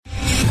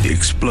The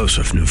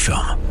explosive new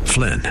film,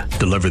 Flynn,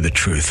 deliver the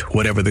truth,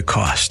 whatever the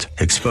cost,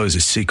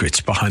 exposes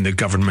secrets behind the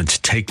government's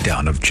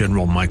takedown of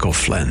General Michael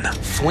Flynn.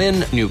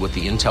 Flynn knew what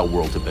the intel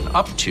world had been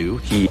up to.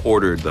 He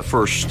ordered the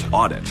first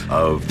audit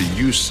of the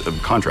use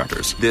of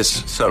contractors.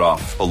 This set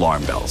off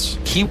alarm bells.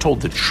 He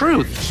told the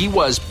truth. He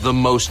was the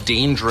most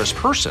dangerous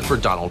person for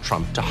Donald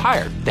Trump to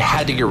hire. They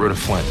had to get rid of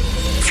Flynn.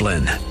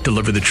 Flynn,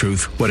 deliver the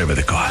truth, whatever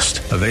the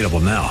cost. Available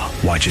now.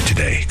 Watch it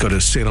today. Go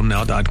to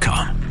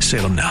salemnow.com.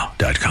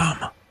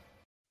 salemnow.com.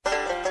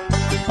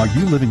 Are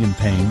you living in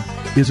pain?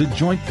 Is it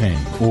joint pain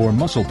or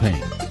muscle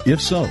pain?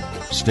 If so,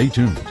 stay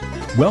tuned.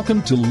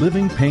 Welcome to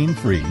Living Pain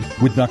Free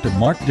with Dr.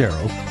 Mark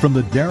Darrow from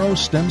the Darrow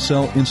Stem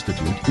Cell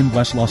Institute in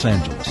West Los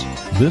Angeles.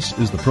 This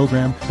is the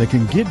program that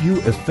can give you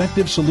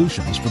effective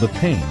solutions for the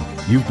pain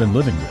you've been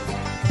living with.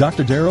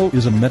 Dr. Darrow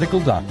is a medical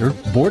doctor,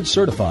 board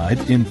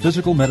certified in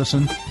physical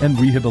medicine and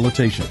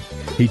rehabilitation.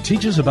 He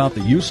teaches about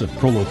the use of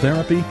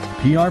prolotherapy,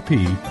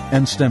 PRP,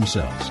 and stem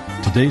cells.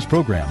 Today's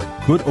program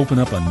could open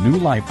up a new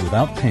life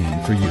without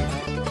pain for you.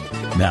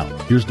 Now,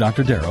 here's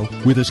Dr. Darrow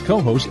with his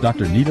co-host,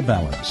 Dr. Nita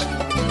Valens.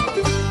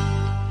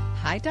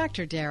 Hi,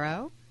 Dr.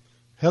 Darrow.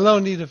 Hello,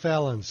 Nita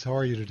Valens. How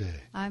are you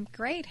today? I'm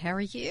great. How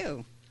are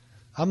you?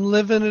 I'm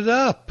living it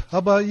up. How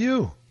about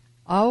you?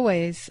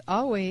 Always,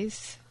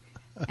 always.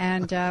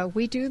 And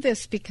we do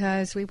this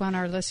because we want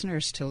our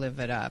listeners to live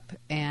it up.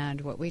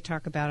 And what we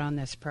talk about on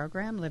this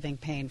program, Living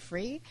Pain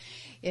Free,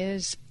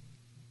 is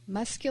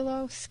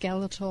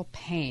musculoskeletal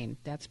pain.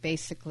 That's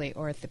basically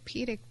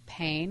orthopedic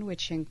pain,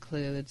 which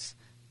includes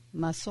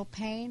muscle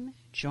pain,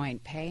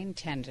 joint pain,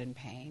 tendon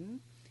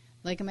pain,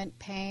 ligament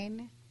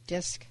pain,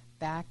 disc,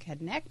 back, and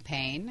neck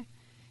pain,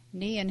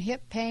 knee and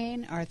hip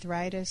pain,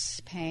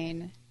 arthritis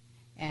pain,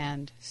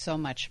 and so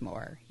much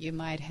more. You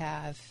might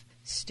have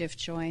stiff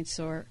joints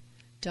or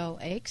dull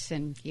aches,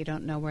 and you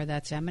don't know where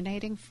that's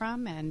emanating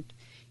from. And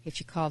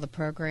if you call the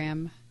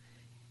program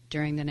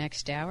during the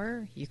next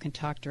hour, you can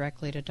talk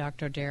directly to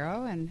Dr.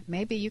 Darrow, and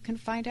maybe you can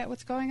find out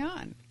what's going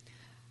on.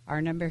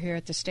 Our number here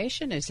at the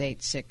station is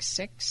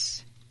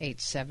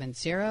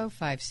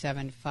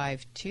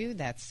 866-870-5752.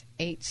 That's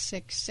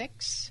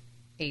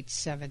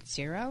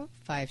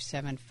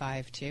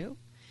 866-870-5752.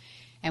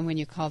 And when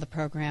you call the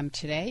program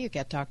today, you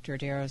get Dr.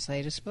 Darrow's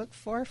latest book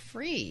for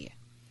free.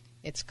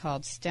 It's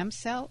called Stem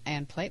Cell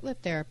and Platelet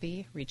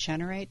Therapy,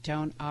 Regenerate,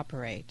 Don't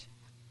Operate.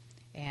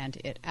 And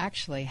it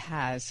actually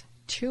has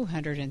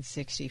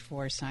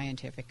 264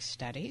 scientific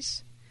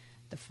studies.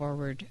 The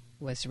foreword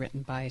was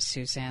written by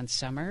Suzanne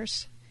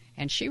Summers,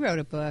 and she wrote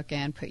a book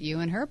and put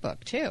you in her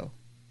book, too.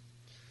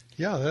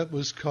 Yeah, that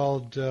was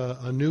called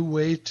A New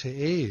Way to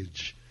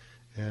Age.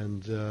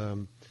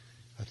 And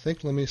I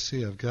think, let me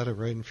see, I've got it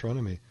right in front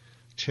of me.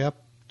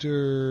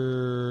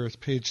 Chapter,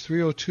 page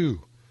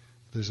 302.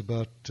 There's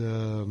about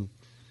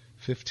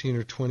 15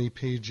 or 20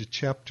 page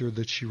chapter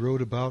that she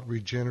wrote about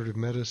regenerative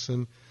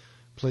medicine,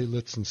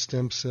 platelets and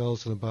stem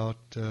cells, and about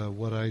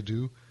what I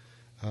do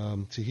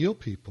to heal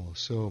people.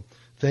 So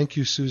thank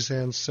you,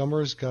 Suzanne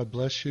Summers. God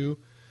bless you.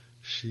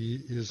 She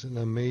is an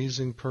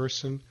amazing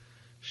person.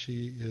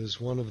 She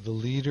is one of the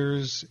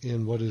leaders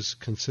in what is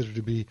considered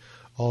to be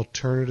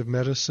alternative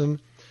medicine,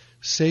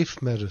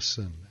 safe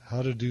medicine,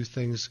 how to do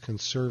things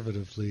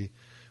conservatively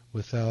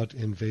without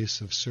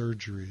invasive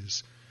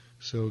surgeries.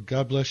 So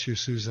God bless you,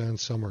 Suzanne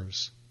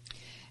Summers.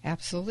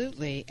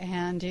 Absolutely.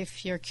 And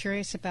if you're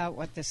curious about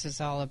what this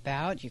is all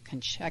about, you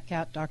can check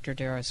out Dr.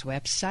 Darrow's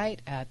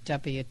website at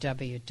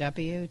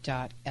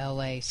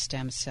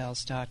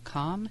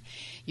www.lastemcells.com.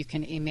 You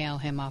can email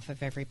him off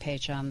of every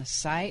page on the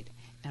site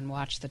and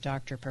watch the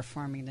doctor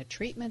performing the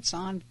treatments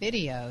on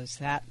videos.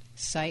 That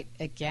site,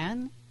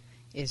 again,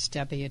 is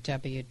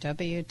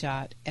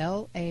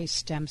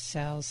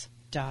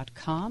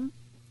www.lastemcells.com.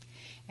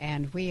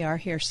 And we are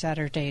here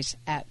Saturdays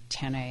at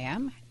 10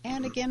 a.m.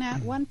 and again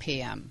at 1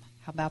 p.m.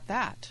 How about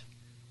that?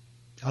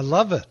 I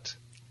love it.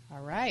 All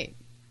right.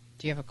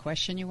 Do you have a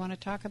question you want to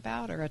talk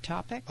about or a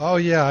topic? Oh,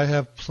 yeah, I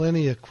have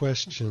plenty of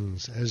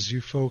questions. As you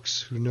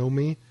folks who know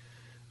me,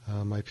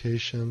 my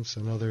patients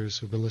and others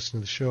who have been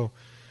listening to the show,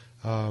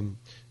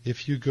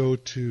 if you go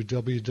to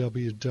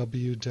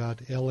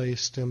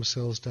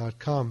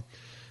www.lastemcells.com,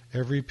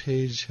 every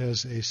page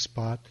has a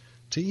spot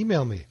to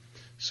email me.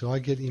 So I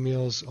get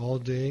emails all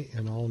day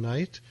and all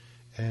night,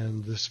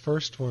 and this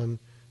first one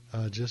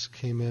just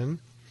came in,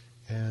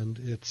 and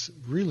it's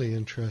really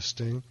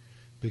interesting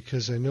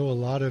because I know a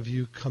lot of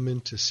you come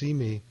in to see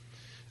me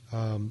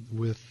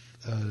with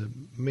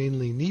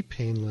mainly knee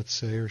pain, let's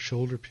say, or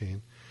shoulder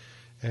pain,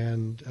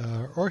 and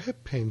or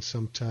hip pain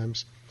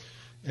sometimes,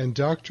 and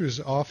doctors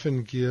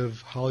often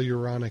give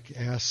hyaluronic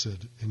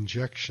acid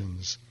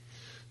injections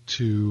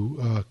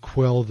to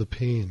quell the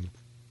pain.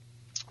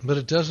 But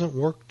it doesn't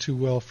work too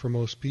well for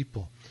most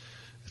people.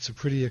 It's a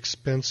pretty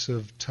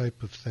expensive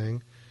type of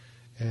thing,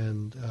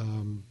 and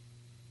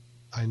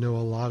I know a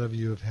lot of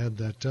you have had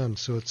that done.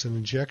 So it's an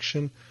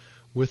injection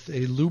with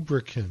a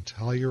lubricant,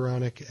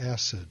 hyaluronic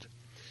acid.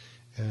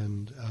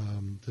 And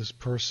this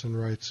person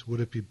writes, would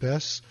it be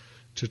best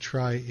to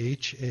try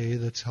HA,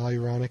 that's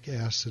hyaluronic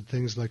acid,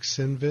 things like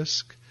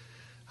Synvisc,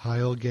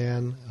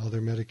 Hyalgan,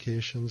 other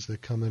medications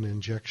that come in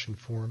injection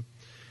form,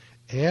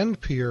 and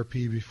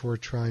PRP before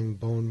trying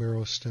bone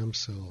marrow stem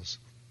cells.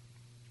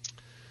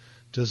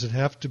 Does it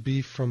have to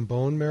be from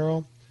bone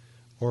marrow,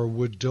 or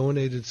would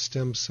donated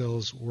stem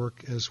cells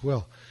work as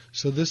well?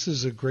 So this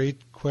is a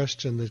great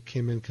question that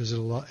came in because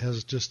it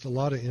has just a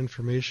lot of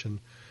information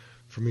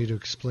for me to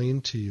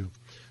explain to you.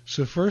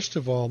 So first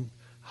of all,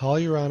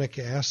 hyaluronic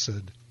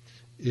acid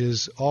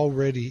is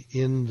already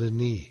in the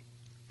knee,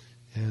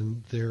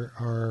 and there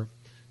are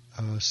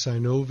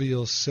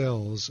synovial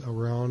cells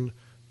around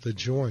the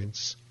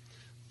joints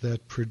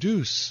that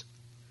produce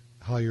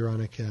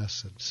hyaluronic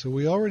acid. So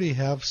we already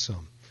have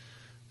some.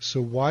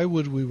 So why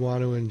would we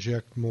want to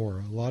inject more?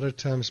 A lot of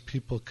times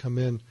people come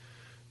in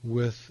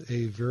with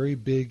a very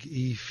big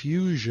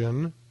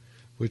effusion,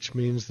 which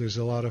means there's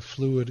a lot of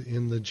fluid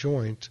in the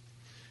joint,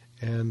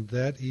 and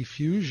that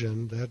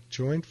effusion, that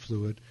joint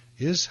fluid,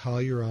 is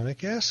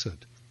hyaluronic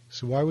acid.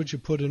 So why would you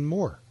put in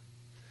more?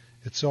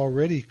 It's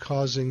already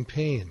causing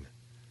pain.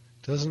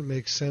 Doesn't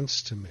make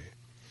sense to me.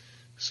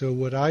 So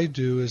what I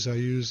do is I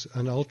use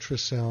an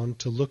ultrasound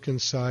to look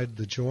inside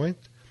the joint,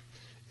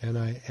 and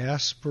I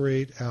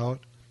aspirate out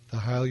the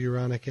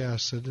hyaluronic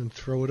acid and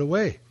throw it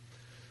away.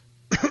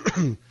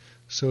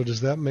 So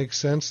does that make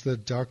sense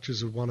that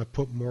doctors would want to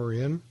put more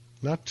in?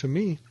 Not to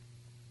me.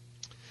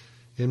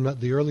 In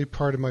the early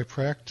part of my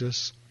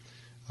practice,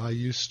 I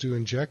used to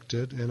inject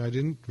it, and I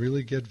didn't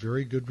really get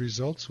very good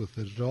results with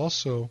it. It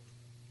also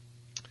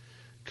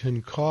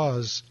can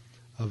cause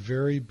a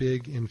very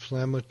big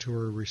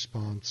inflammatory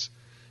response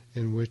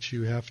in which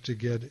you have to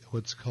get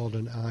what's called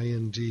an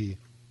IND,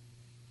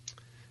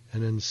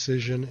 an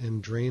incision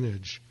and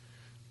drainage,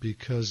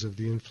 because of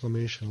the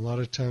inflammation. A lot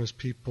of times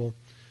people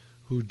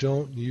who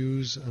don't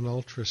use an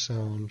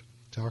ultrasound,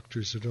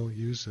 doctors who don't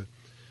use it,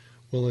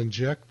 will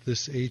inject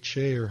this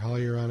HA or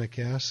hyaluronic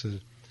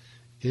acid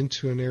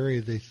into an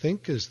area they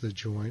think is the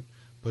joint,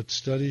 but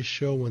studies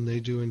show when they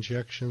do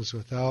injections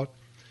without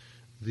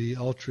the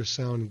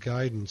ultrasound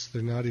guidance,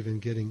 they're not even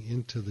getting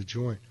into the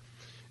joint.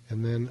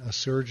 And then a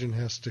surgeon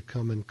has to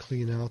come and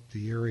clean out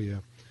the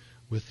area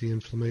with the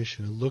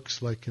inflammation. It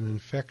looks like an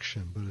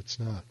infection, but it's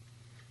not.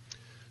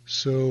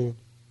 So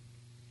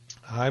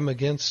I'm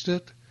against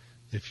it.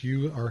 If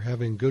you are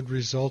having good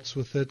results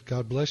with it,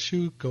 God bless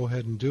you, go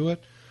ahead and do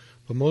it.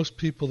 But most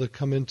people that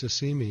come in to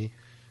see me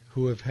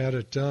who have had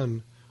it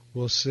done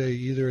will say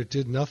either it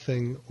did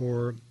nothing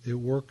or it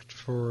worked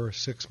for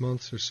 6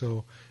 months or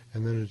so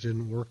and then it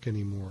didn't work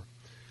anymore.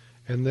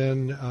 And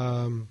then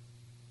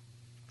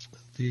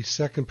the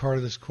second part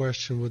of this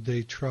question, would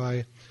they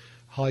try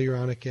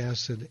hyaluronic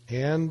acid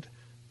and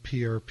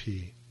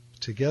PRP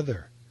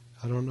together?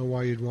 I don't know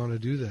why you'd want to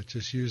do that.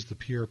 Just use the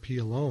PRP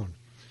alone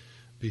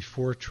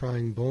before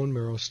trying bone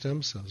marrow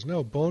stem cells.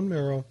 No, bone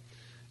marrow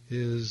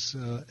is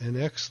an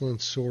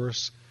excellent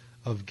source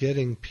of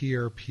getting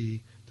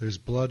PRP. There's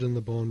blood in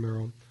the bone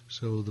marrow,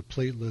 so the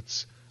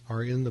platelets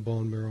are in the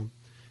bone marrow,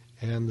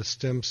 and the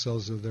stem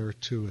cells are there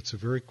too. It's a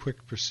very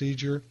quick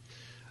procedure.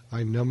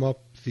 I numb up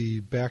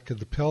the back of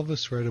the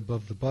pelvis right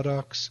above the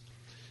buttocks,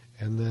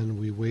 and then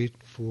we wait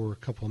for a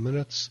couple of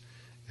minutes,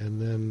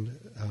 and then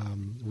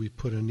we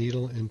put a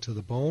needle into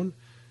the bone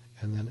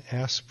and then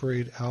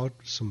aspirate out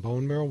some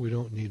bone marrow. We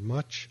don't need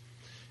much,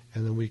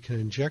 and then we can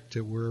inject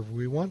it wherever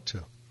we want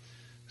to.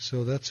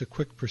 So that's a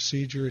quick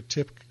procedure.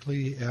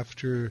 Typically,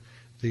 after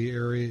the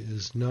area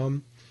is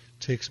numb,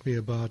 it takes me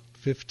about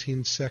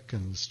 15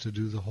 seconds to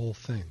do the whole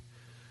thing.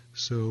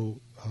 So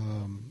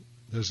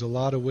there's a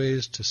lot of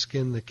ways to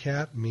skin the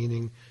cat,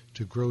 meaning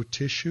to grow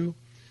tissue,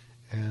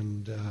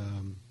 and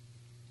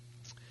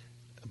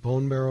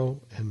bone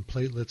marrow and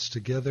platelets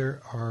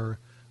together are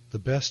the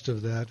best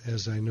of that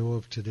as I know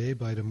of today.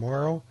 By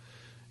tomorrow,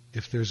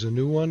 if there's a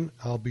new one,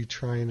 I'll be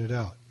trying it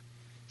out.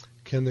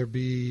 Can there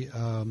be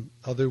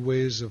other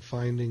ways of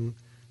finding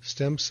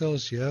stem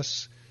cells?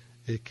 Yes,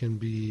 it can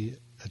be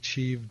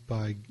achieved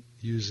by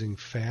using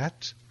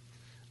fat.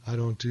 I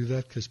don't do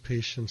that because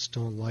patients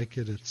don't like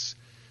it. It's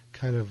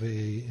kind of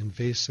a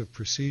invasive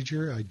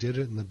procedure. I did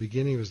it in the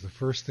beginning. It was the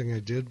first thing I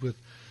did with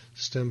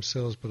stem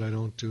cells, but I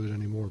don't do it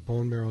anymore.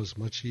 Bone marrow is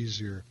much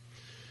easier.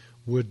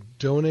 Would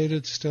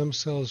donated stem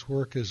cells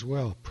work as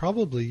well?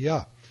 Probably,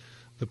 yeah.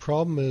 The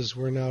problem is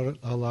we're not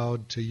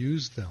allowed to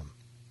use them.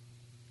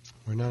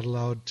 We're not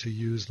allowed to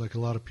use, like a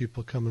lot of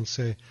people come and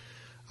say,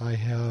 I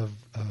have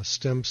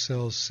stem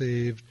cells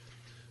saved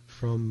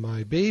from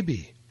my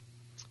baby.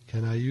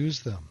 Can I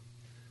use them?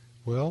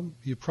 Well,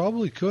 you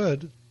probably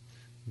could,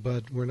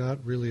 but we're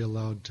not really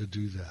allowed to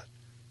do that.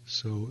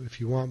 So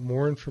if you want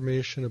more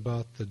information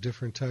about the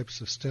different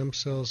types of stem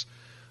cells,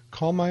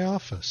 call my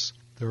office.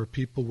 There are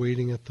people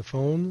waiting at the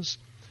phones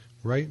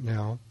right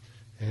now,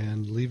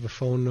 and leave a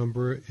phone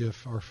number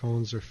if our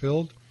phones are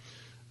filled.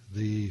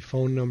 The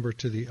phone number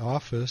to the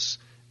office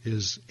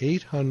is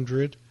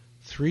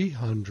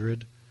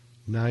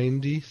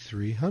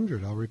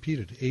 800-300-9300. I'll repeat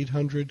it,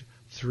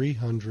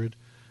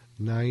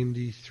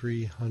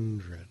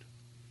 800-300-9300.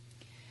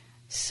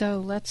 So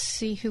let's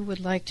see who would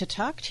like to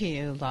talk to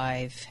you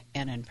live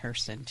and in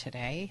person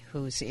today,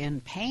 who's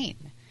in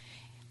pain.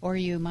 Or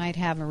you might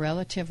have a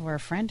relative or a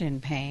friend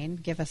in pain.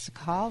 Give us a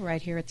call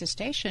right here at the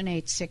station,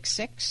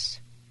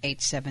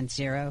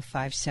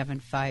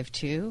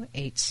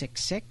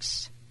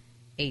 866-870-5752,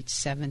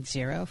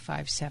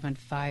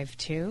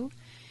 866-870-5752.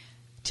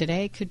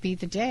 Today could be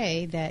the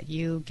day that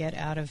you get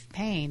out of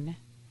pain.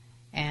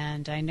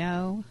 And I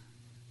know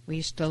we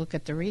used to look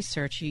at the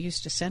research. You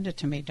used to send it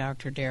to me,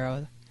 Dr.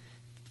 Darrow.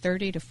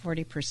 30 to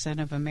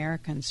 40% of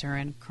Americans are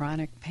in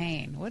chronic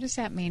pain. What does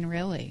that mean,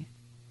 really?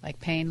 Like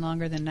pain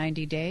longer than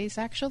 90 days,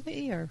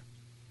 actually, or?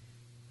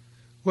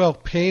 Well,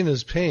 pain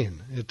is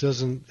pain. It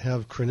doesn't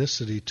have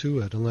chronicity to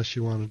it unless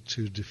you wanted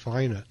to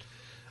define it.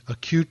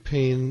 Acute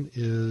pain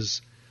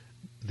is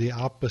the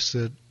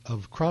opposite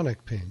of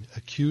chronic pain.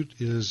 Acute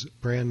is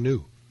brand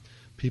new.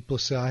 People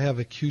say, I have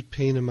acute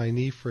pain in my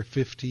knee for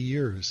 50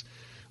 years.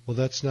 Well,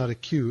 that's not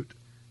acute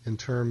in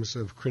terms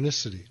of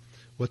chronicity.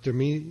 What they're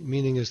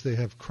meaning is they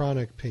have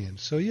chronic pain.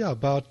 So, yeah,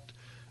 about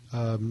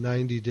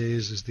 90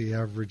 days is the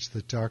average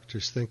that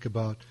doctors think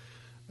about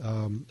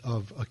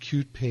of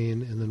acute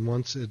pain, and then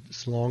once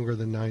it's longer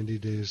than 90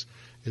 days,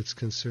 it's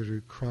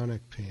considered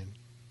chronic pain.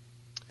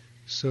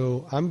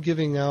 So I'm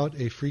giving out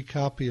a free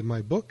copy of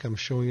my book. I'm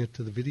showing it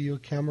to the video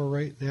camera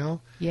right now.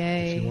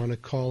 Yay. If you want to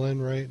call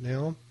in right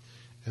now.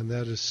 And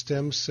that is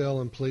Stem Cell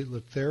and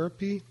Platelet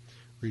Therapy,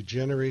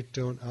 Regenerate,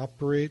 Don't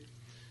Operate.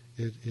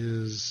 It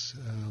is,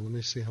 let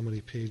me see how many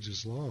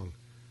pages long.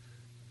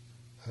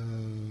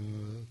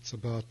 It's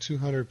about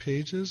 200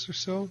 pages or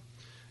so,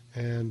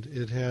 and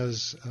it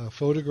has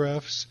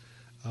photographs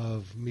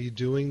of me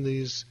doing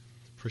these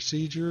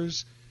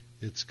procedures.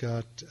 It's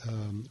got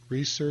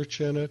research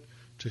in it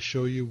to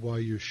show you why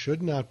you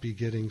should not be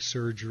getting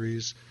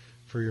surgeries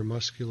for your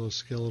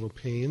musculoskeletal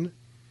pain.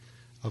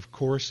 Of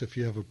course, if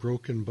you have a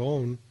broken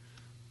bone,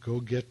 go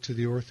get to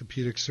the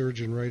orthopedic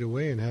surgeon right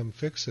away and have him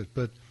fix it.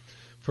 But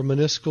for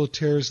meniscal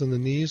tears in the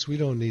knees, we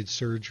don't need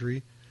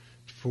surgery.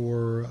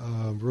 For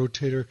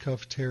rotator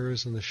cuff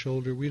tears in the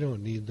shoulder, we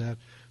don't need that.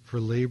 For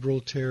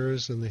labral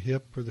tears in the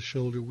hip or the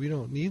shoulder, we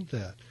don't need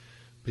that,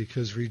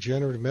 because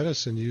regenerative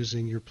medicine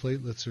using your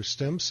platelets or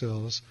stem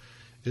cells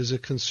is a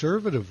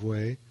conservative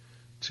way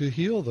to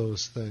heal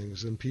those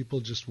things. And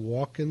people just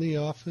walk in the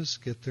office,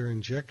 get their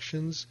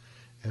injections,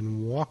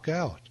 and walk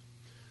out.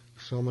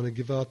 So I'm going to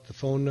give out the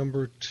phone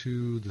number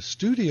to the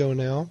studio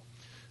now.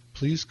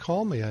 Please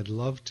call me. I'd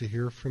love to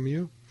hear from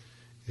you.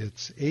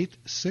 It's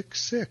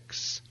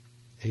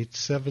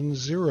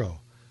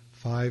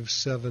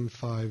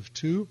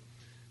 866-870-5752,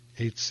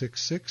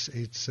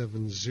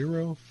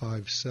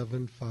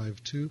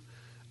 866-870-5752.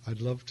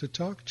 I'd love to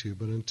talk to you,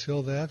 but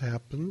until that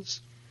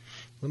happens,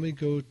 let me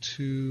go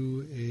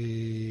to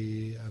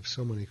I have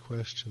so many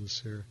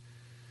questions here.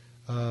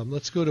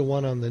 Let's go to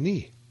one on the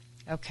knee.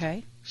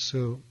 Okay.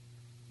 So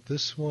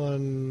this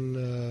one,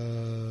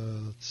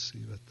 let's see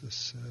what this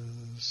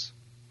says.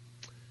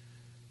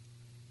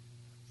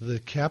 The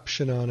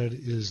caption on it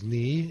is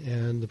knee,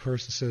 and the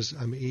person says,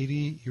 I'm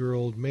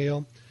 80-year-old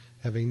male,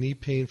 having knee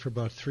pain for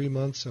about 3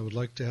 months. I would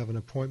like to have an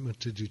appointment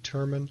to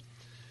determine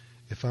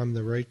if I'm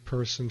the right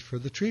person for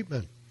the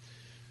treatment.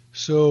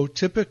 So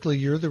typically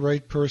you're the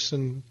right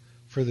person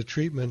for the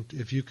treatment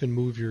if you can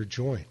move your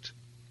joint.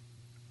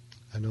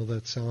 I know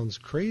that sounds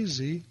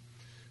crazy,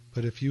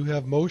 but if you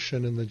have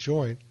motion in the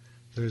joint,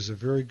 there's a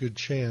very good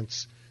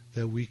chance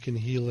that we can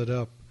heal it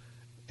up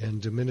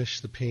and diminish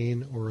the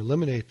pain or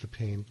eliminate the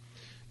pain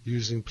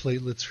using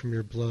platelets from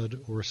your blood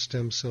or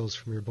stem cells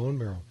from your bone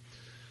marrow.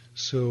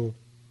 So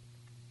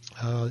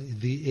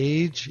the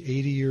age,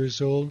 80 years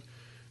old,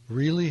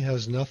 really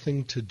has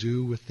nothing to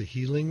do with the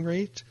healing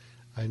rate.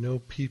 I know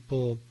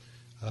people,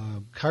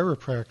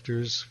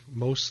 chiropractors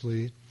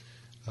mostly,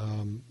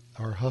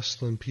 are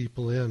hustling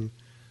people in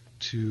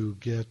to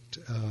get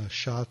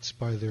shots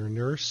by their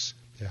nurse.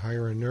 They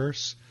hire a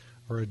nurse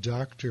or a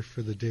doctor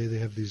for the day. They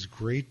have these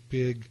great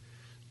big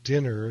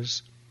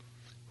dinners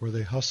where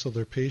they hustle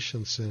their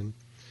patients in,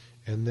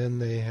 and then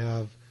they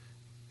have,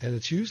 and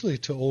it's usually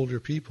to older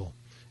people,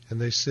 and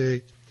they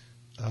say,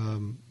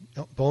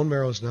 bone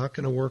marrow is not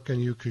going to work on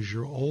you because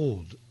you're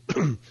old.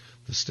 The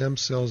stem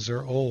cells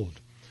are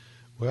old.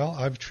 Well,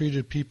 I've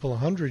treated people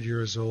 100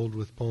 years old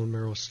with bone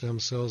marrow stem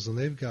cells, and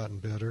they've gotten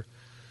better.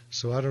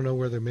 So I don't know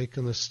where they're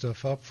making this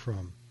stuff up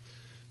from.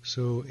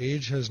 So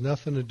age has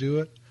nothing to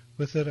do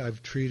with it.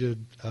 I've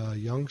treated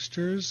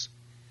youngsters.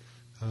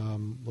 A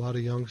lot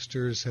of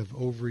youngsters have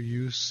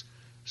overuse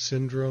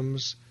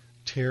syndromes,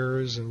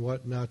 tears, and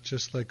whatnot,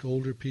 just like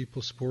older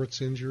people,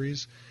 sports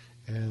injuries,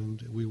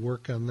 and we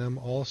work on them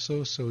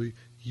also. So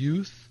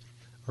youth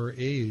or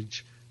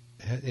age,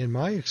 in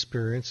my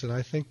experience, and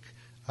I think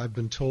I've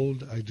been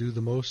told I do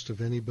the most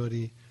of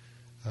anybody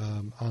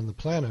on the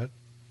planet,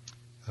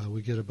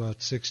 we get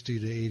about 60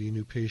 to 80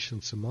 new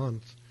patients a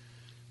month.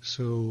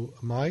 So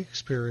my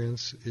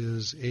experience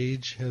is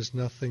age has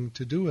nothing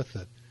to do with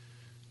it.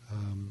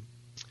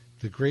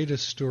 The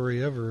greatest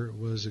story ever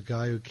was a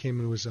guy who came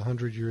in who was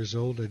 100 years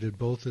old. I did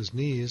both his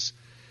knees,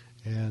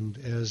 and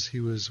as he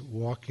was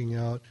walking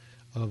out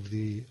of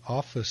the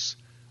office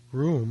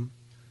room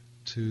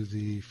to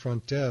the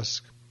front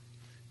desk,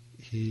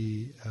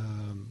 he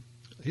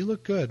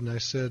looked good, and I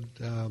said,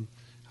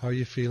 how are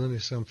you feeling? He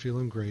said, I'm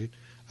feeling great.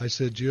 I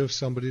said, do you have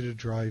somebody to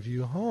drive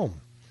you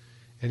home?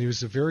 And he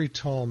was a very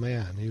tall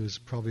man. He was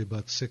probably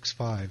about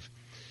 6'5",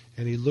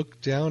 and he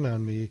looked down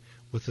on me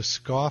with a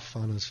scoff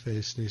on his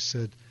face, and he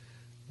said,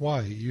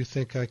 why, you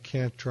think I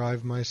can't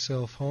drive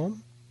myself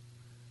home?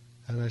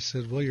 And I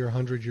said, well, you're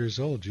 100 years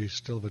old. Do you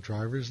still have a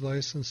driver's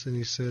license? And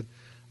he said,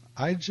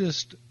 I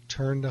just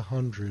turned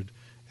 100,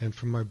 and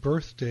for my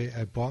birthday,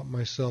 I bought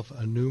myself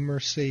a new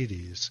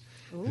Mercedes,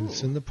 and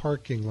it's in the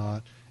parking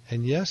lot,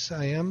 and yes,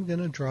 I am going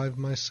to drive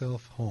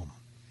myself home.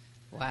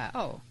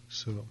 Wow.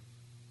 So,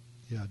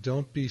 yeah,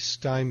 don't be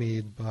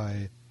stymied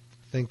by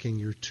thinking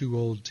you're too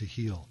old to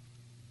heal.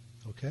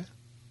 Okay?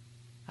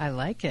 I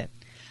like it.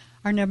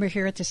 Our number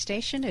here at the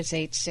station is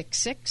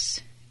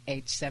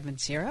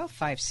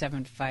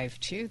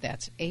 866-870-5752.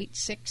 That's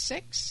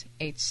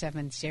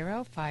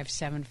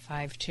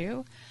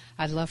 866-870-5752.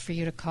 I'd love for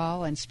you to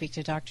call and speak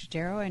to Dr.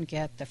 Darrow and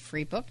get the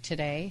free book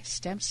today.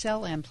 Stem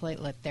Cell and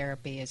Platelet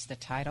Therapy is the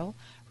title.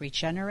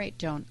 Regenerate,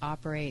 Don't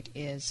Operate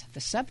is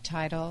the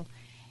subtitle.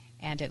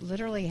 And it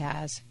literally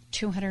has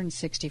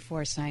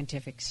 264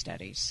 scientific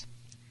studies.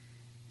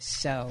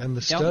 So and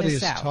the don't miss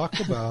studies out. talk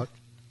about,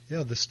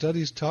 the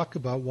studies talk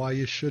about why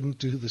you shouldn't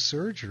do the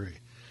surgery.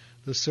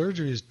 The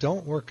surgeries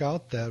don't work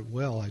out that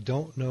well. I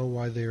don't know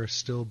why they are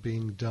still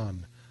being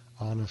done,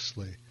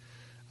 honestly.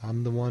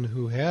 I'm the one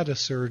who had a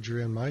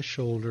surgery on my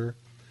shoulder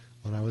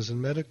when I was in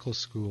medical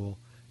school,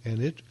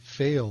 and it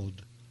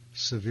failed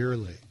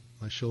severely.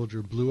 My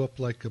shoulder blew up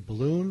like a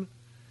balloon,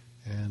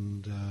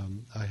 and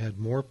I had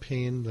more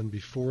pain than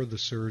before the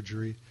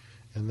surgery,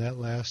 and that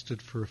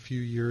lasted for a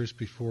few years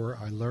before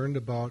I learned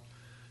about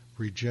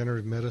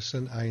regenerative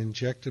medicine. I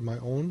injected my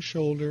own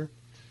shoulder,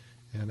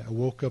 and I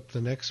woke up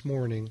the next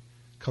morning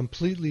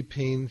completely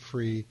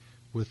pain-free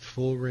with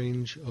full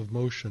range of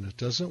motion. It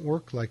doesn't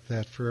work like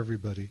that for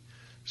everybody,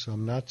 so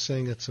I'm not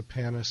saying it's a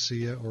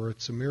panacea or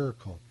it's a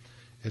miracle.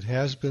 It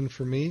has been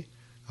for me.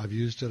 I've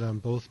used it on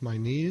both my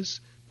knees,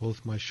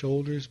 both my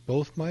shoulders,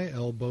 both my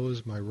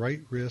elbows, my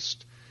right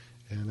wrist,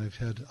 and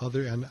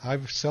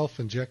I've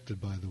self-injected,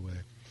 by the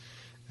way.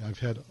 I've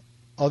had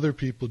other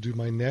people do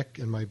my neck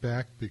and my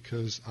back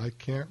because I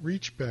can't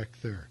reach back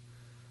there.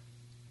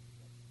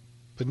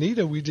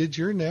 Benita, we did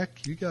your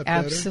neck. You got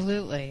better.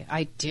 Absolutely.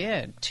 I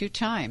did 2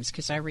 times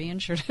because I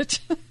re-injured it.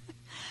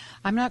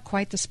 I'm not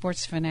quite the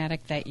sports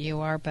fanatic that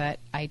you are, but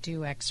I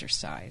do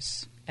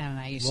exercise, and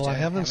I used to have a trainer. Well, I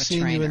haven't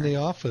seen you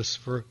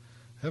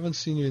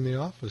in the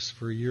office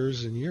for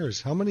years and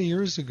years. How many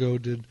years ago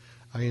did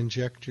I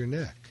inject your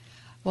neck?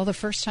 Well, the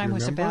first time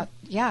was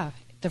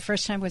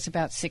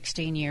about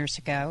 16 years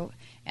ago,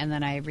 and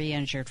then I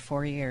re-injured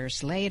 4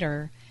 years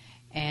later,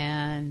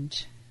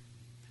 and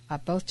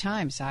both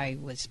times I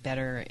was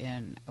better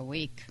in a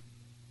week.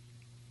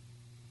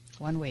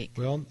 1 week.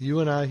 Well,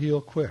 you and I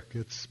heal quick.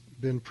 It's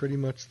been pretty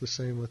much the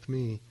same with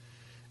me,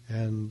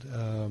 and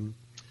I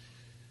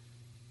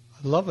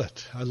love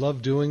it. I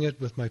love doing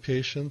it with my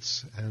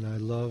patients, and I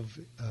love,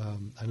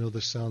 I know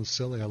this sounds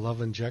silly, I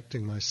love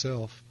injecting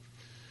myself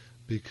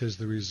because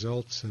the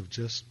results have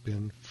just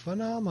been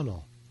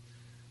phenomenal.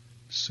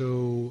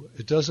 So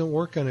it doesn't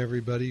work on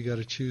everybody. You got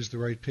to choose the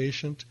right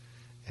patient,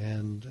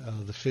 and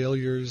the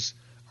failures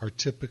are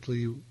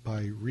typically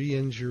by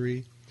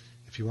re-injury.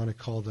 If you want to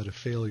call that a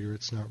failure,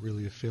 it's not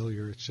really a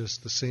failure. It's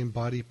just the same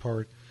body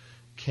part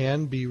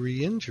can be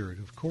re-injured.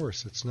 Of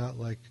course, it's not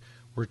like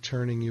we're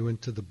turning you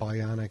into the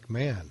bionic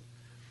man.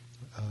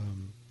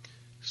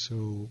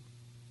 So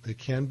they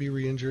can be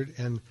re-injured,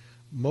 and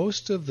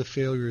most of the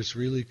failures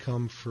really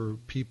come for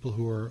people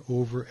who are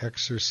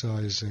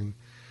over-exercising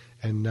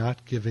and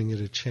not giving it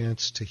a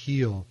chance to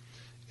heal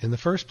in the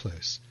first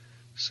place.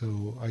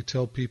 So I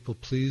tell people,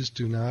 please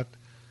do not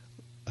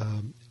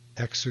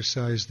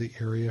exercise the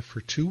area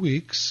for 2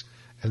 weeks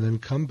and then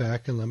come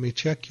back and let me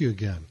check you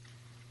again.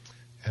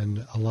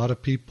 And a lot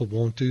of people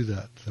won't do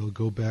that. They'll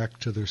go back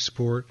to their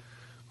sport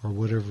or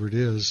whatever it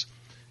is,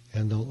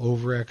 and they'll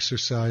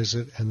over-exercise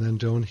it and then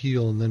don't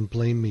heal and then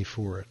blame me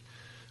for it.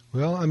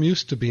 Well, I'm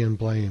used to being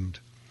blamed.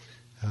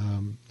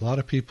 A lot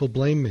of people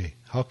blame me.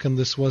 How come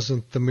this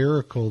wasn't the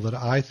miracle that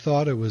I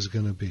thought it was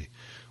going to be?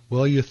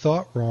 Well, you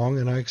thought wrong,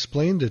 and I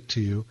explained it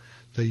to you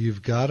that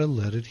you've got to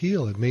let it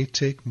heal. It may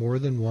take more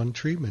than one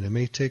treatment. It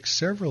may take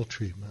several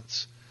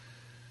treatments.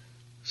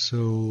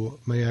 So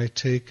may I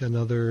take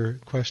another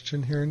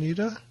question here,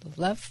 Anita?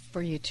 Love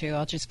for you to.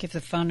 I'll just give the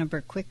phone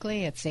number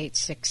quickly. It's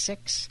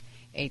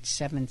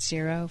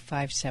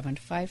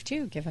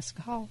 866-870-5752. Give us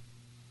a call.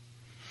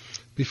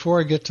 Before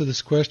I get to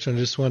this question, I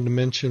just wanted to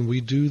mention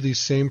we do these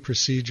same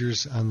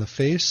procedures on the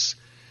face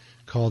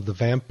called the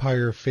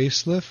vampire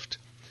facelift.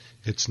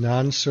 It's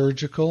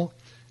non-surgical,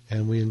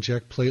 and we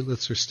inject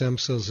platelets or stem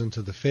cells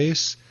into the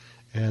face,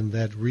 and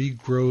that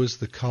regrows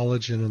the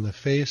collagen in the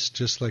face,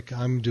 just like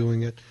I'm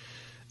doing it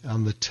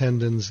on the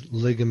tendons,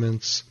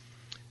 ligaments,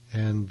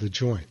 and the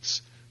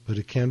joints. But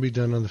it can be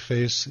done on the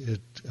face.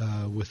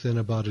 Within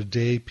about a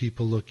day,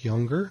 people look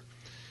younger,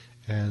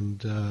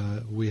 and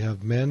we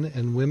have men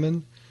and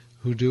women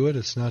who do it.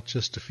 It's not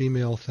just a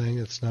female thing.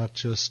 It's not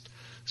just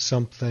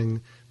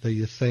something that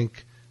you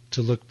think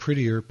to look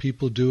prettier.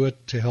 People do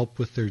it to help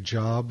with their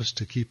jobs,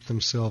 to keep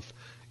themselves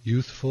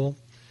youthful.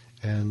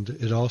 And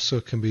it also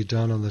can be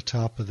done on the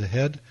top of the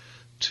head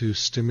to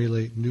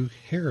stimulate new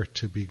hair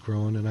to be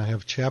grown. And I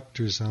have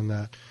chapters on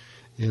that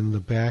in the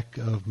back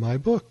of my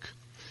book,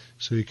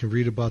 so you can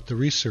read about the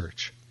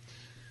research.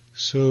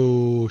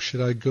 So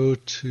should I go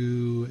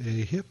to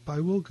a hip?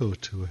 I will go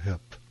to a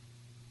hip.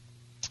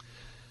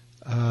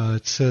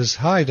 It says,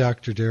 "Hi,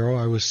 Dr. Darrow.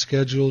 I was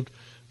scheduled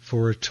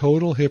for a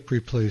total hip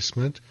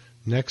replacement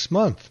next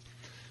month,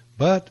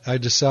 but I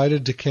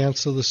decided to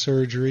cancel the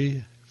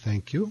surgery,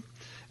 thank you,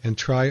 and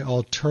try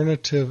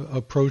alternative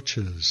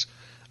approaches.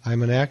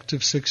 I'm an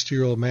active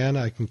 60-year-old man.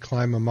 I can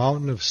climb a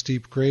mountain of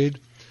steep grade,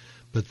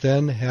 but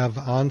then have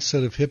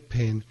onset of hip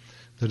pain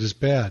that is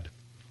bad.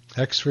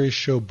 X-rays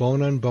show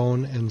bone on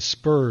bone and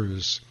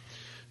spurs.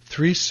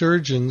 3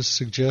 surgeons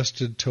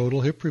suggested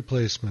total hip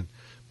replacement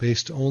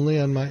based only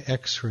on my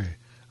X-ray.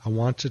 I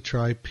want to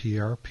try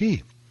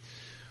PRP."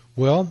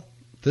 Well,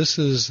 this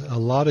is a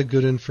lot of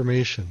good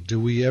information. Do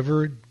we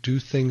ever do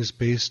things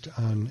based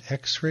on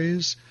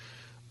X-rays?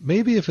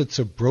 Maybe if it's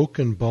a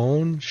broken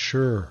bone,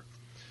 sure.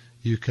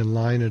 You can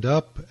line it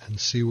up and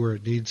see where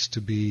it needs to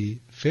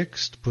be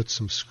fixed, put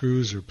some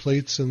screws or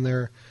plates in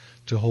there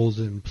to hold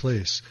it in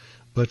place.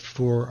 But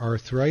for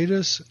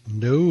arthritis,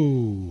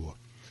 no.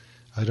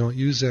 I don't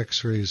use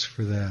X-rays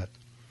for that.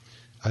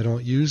 I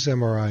don't use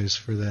MRIs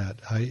for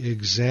that. I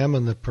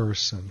examine the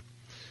person.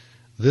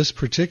 This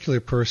particular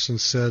person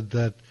said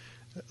that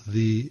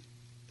the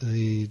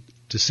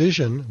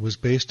decision was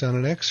based on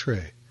an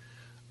X-ray.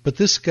 But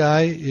this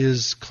guy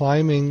is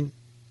climbing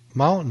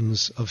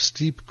mountains of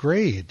steep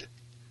grade.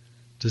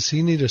 Does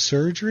he need a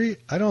surgery?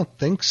 I don't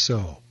think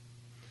so.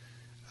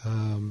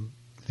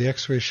 The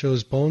X-ray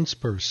shows bone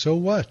spurs. So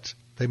what?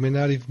 They may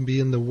not even be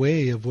in the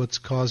way of what's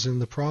causing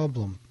the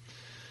problem.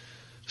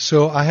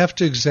 So I have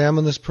to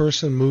examine this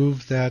person,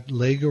 move that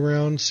leg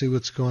around, see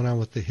what's going on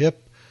with the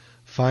hip,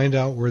 find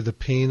out where the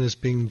pain is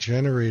being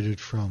generated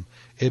from.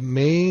 It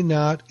may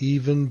not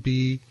even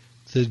be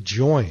the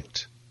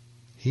joint.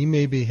 He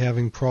may be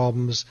having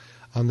problems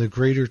on the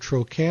greater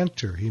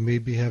trochanter. He may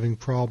be having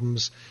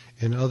problems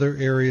in other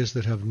areas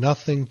that have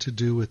nothing to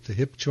do with the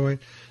hip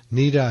joint.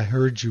 Nita, I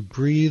heard you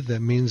breathe.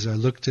 That means I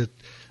looked at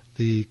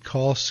the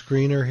call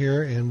screener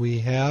here, and we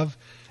have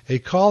a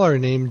caller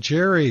named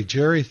Jerry.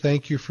 Jerry,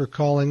 thank you for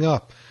calling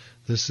up.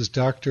 This is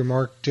Dr.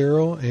 Mark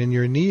Darrow, and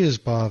your knee is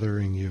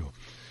bothering you.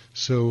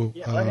 So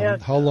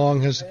how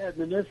long has... I had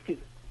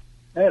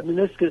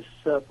meniscus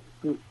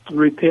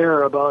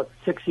repair about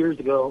 6 years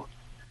ago,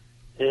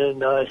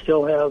 and I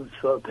still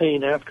have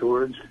pain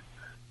afterwards.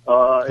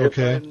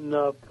 Okay. If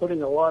I'm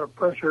putting a lot of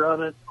pressure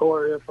on it,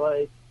 or if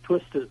I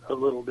twist it a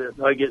little bit,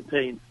 I get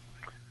pain.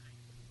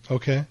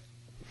 Okay.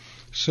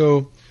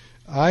 So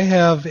I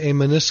have a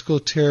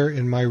meniscal tear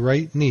in my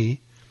right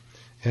knee,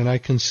 and I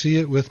can see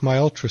it with my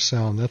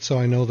ultrasound. That's how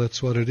I know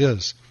that's what it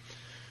is.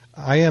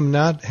 I am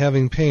not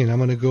having pain. I'm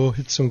going to go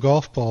hit some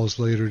golf balls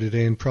later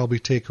today and probably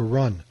take a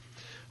run.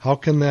 How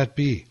can that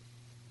be?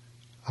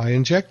 I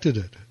injected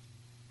it.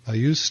 I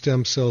used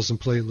stem cells and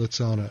platelets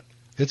on it.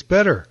 It's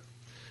better.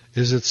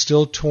 Is it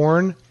still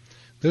torn?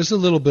 There's a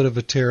little bit of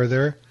a tear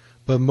there,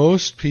 but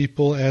most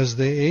people, as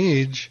they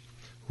age,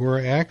 who are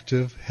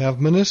active, have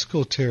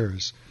meniscal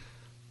tears.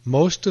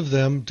 Most of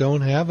them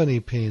don't have any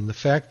pain. The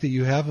fact that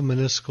you have a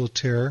meniscal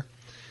tear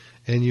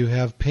and you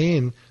have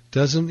pain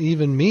doesn't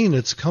even mean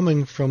it's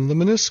coming from the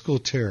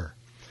meniscal tear.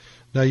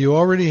 Now, you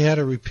already had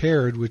it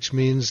repaired, which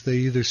means they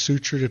either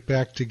sutured it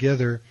back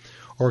together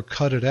or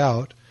cut it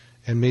out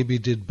and maybe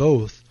did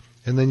both,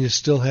 and then you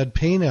still had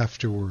pain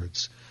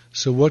afterwards.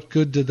 So what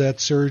good did that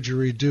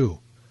surgery do?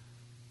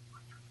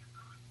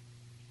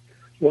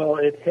 Well,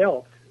 it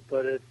helped,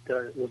 but it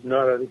was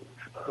not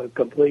a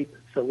complete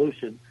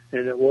solution,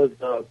 and it was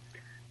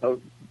a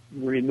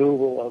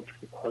removal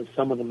of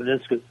some of the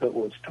meniscus that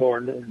was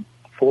torn and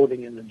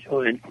floating in the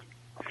joint.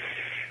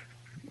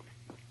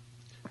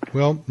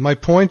 Well, my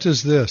point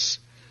is this.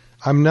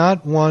 I'm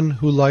not one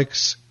who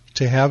likes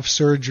to have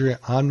surgery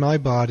on my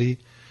body,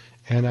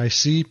 and I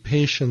see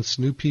patients,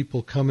 new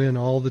people come in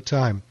all the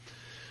time,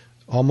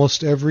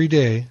 almost every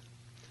day,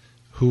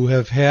 who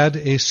have had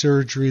a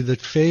surgery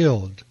that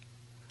failed,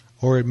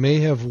 or it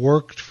may have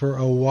worked for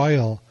a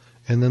while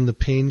and then the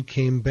pain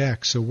came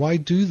back. So why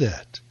do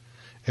that?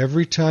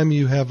 Every time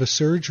you have a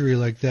surgery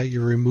like that,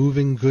 you're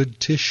removing good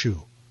tissue.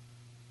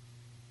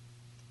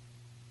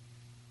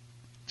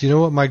 Do you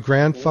know what my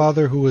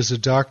grandfather, who was a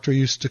doctor,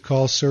 used to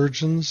call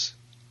surgeons?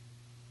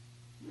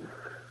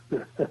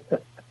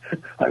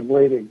 I'm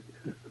waiting.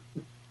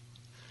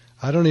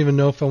 I don't even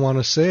know if I want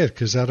to say it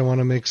because I don't want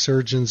to make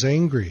surgeons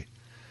angry.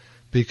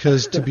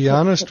 Because to be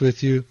honest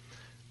with you,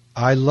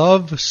 I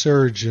love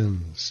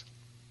surgeons.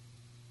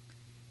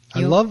 I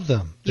love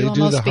them. They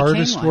do the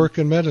hardest work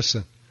in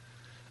medicine.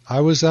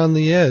 I was on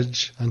the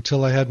edge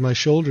until I had my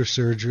shoulder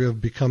surgery of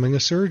becoming a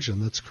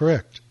surgeon. That's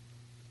correct.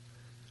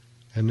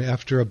 And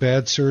after a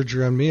bad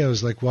surgery on me, I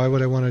was like, why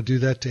would I want to do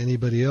that to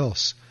anybody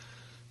else?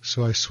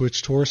 so I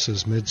switched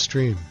horses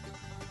midstream.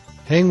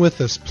 Hang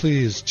with us,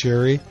 please,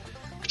 Jerry.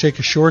 Take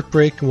a short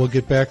break and we'll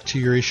get back to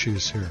your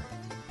issues here.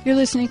 You're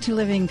listening to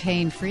Living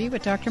Pain-Free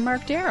with Dr.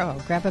 Mark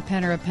Darrow. Grab a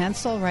pen or a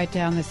pencil, write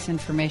down this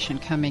information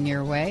coming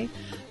your way.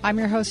 I'm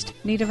your host,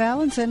 Nita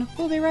Valenson.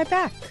 We'll be right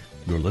back.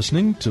 You're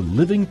listening to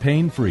Living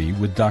Pain-Free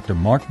with Dr.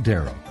 Mark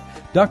Darrow.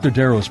 Dr.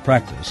 Darrow's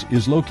practice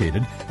is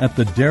located at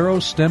the Darrow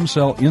Stem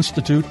Cell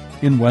Institute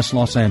in West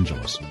Los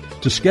Angeles.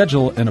 To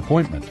schedule an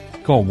appointment,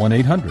 call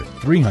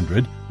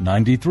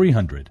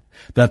 1-800-300-9300.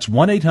 That's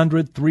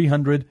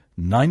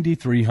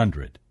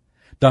 1-800-300-9300.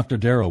 Dr.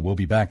 Darrow will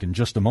be back in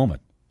just a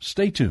moment.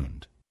 Stay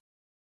tuned.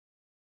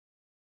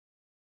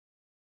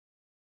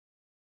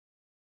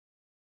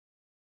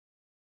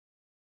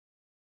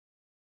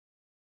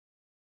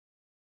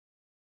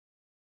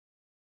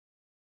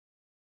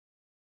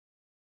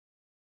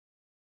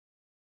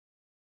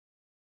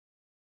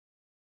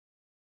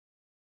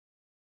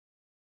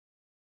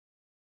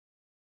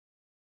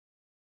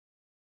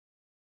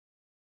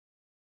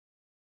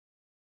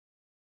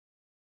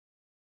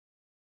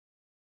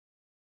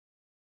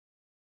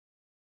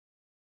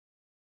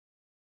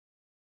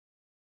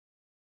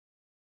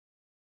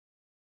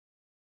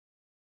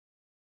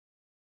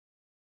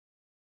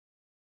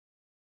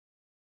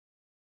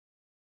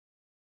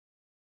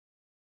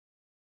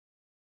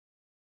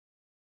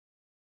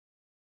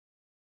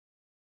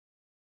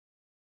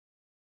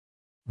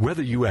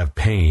 Whether you have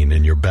pain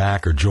in your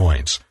back or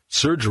joints,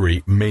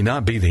 surgery may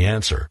not be the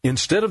answer.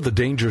 Instead of the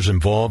dangers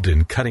involved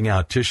in cutting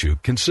out tissue,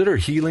 consider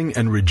healing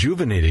and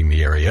rejuvenating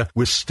the area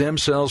with stem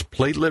cells,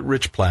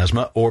 platelet-rich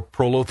plasma, or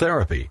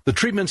prolotherapy. The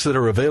treatments that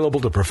are available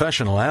to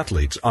professional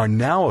athletes are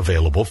now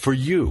available for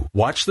you.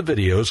 Watch the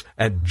videos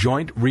at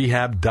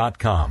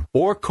jointrehab.com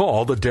or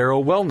call the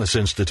Darrow Wellness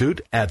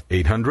Institute at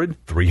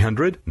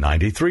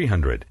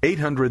 800-300-9300.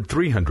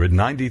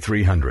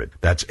 800-300-9300.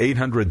 That's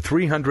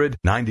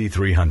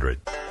 800-300-9300.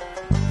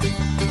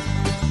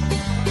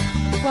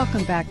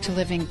 Welcome back to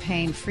Living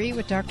Pain-Free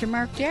with Dr.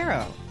 Mark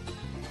Darrow.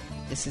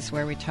 This is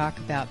where we talk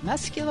about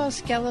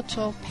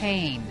musculoskeletal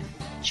pain,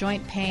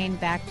 joint pain,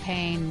 back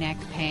pain, neck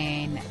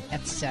pain,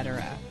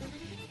 etc.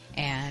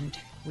 And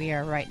we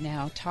are right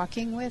now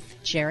talking with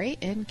Jerry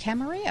in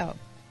Camarillo.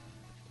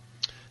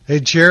 Hey,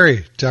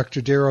 Jerry,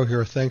 Dr. Darrow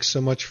here. Thanks so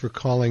much for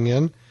calling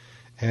in.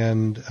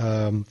 And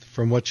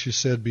from what you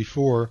said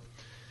before,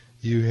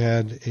 you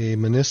had a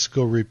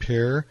meniscal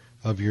repair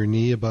of your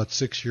knee about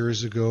 6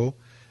 years ago,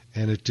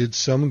 and it did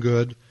some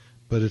good,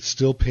 but it's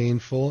still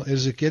painful.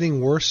 Is it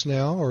getting worse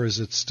now, or is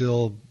it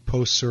still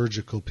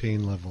post-surgical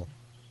pain level?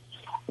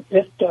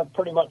 It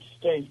pretty much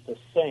stays the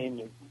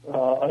same.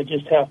 I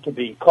just have to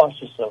be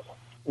cautious of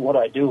what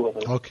I do with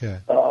it. Okay.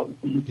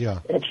 Yeah.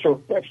 Extra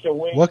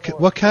weight.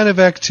 What kind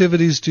of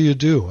activities do you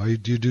do?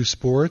 Do you do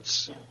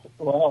sports?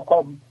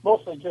 Well,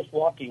 mostly just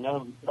walking.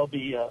 I'll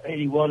be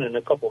 81 in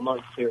a couple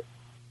months here.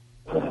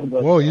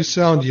 Whoa, you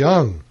sound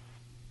young.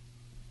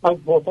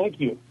 Well, thank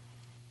you.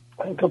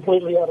 I'm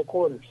completely out of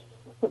quarters.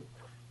 But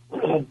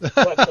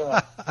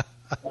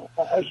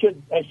I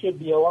should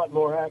be a lot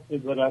more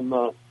active, but I'm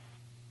a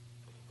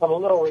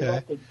little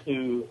reluctant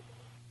to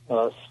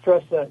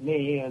stress that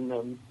knee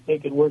and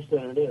make it worse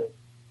than it is.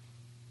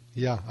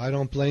 Yeah, I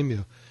don't blame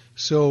you.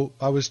 So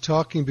I was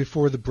talking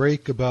before the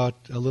break a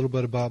little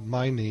bit about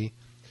my knee,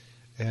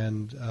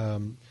 and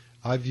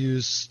I've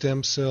used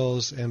stem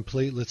cells and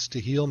platelets to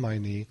heal my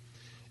knee,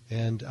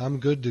 and I'm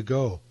good to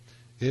go.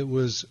 It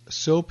was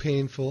so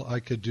painful I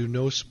could do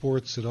no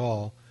sports at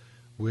all,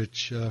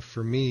 which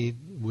for me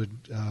would,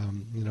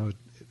 it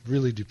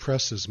really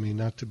depresses me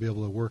not to be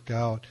able to work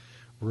out,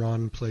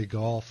 run, play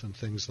golf, and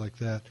things like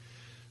that.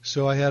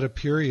 So I had a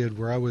period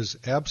where I was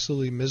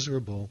absolutely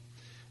miserable,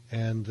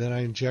 and then I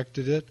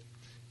injected it,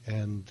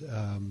 and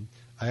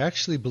I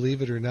actually,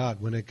 believe it or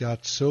not, when it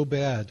got so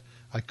bad,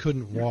 I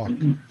couldn't walk.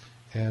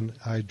 And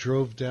I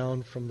drove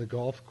down from the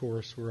golf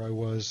course where I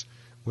was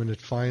when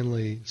it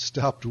finally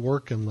stopped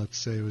working, let's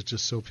say. It was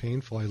just so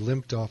painful. I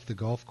limped off the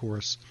golf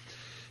course,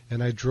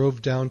 and I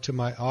drove down to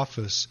my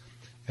office,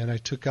 and I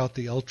took out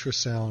the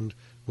ultrasound,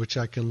 which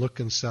I can look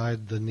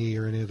inside the knee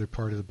or any other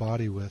part of the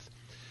body with,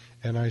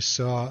 and I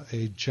saw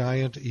a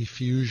giant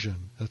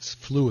effusion. That's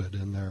fluid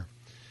in there.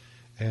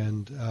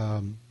 And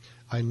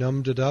I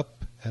numbed it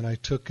up, and I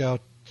took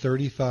out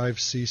 35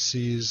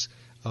 cc's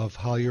of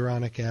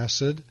hyaluronic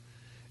acid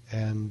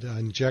and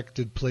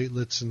injected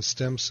platelets and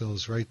stem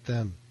cells right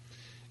then.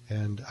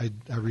 And I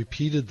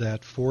repeated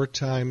that 4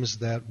 times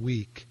that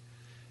week,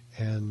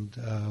 and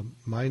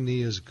my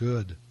knee is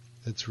good.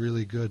 It's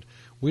really good.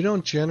 We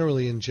don't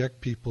generally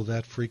inject people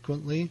that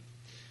frequently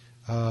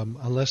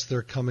unless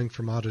they're coming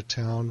from out of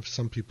town.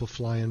 Some people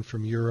fly in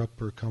from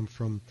Europe or come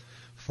from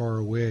far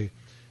away,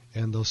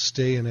 and they'll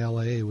stay in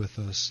LA with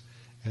us,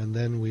 and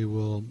then we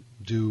will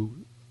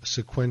do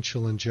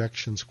sequential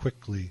injections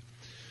quickly.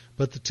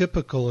 But the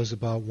typical is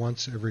about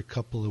once every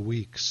couple of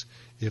weeks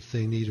if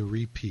they need a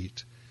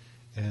repeat.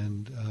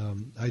 And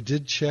I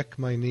did check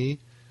my knee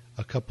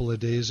a couple of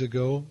days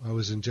ago. I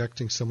was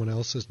injecting someone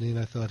else's knee, and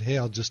I thought, hey,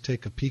 I'll just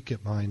take a peek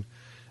at mine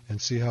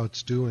and see how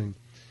it's doing.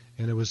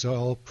 and it was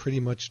all pretty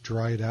much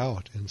dried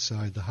out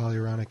inside. The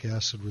hyaluronic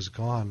acid was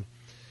gone.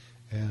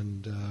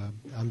 And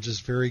I'm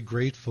just very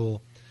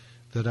grateful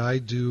that I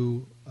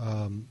do,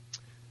 a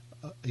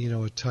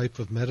type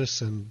of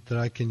medicine that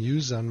I can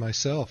use on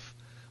myself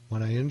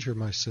when I injure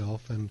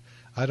myself. And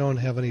I don't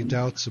have any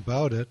doubts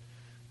about it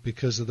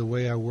because of the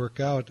way I work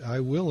out. I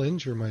will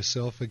injure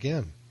myself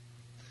again.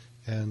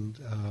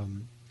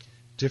 And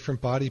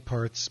different body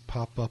parts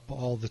pop up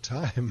all the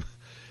time.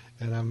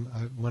 And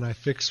when I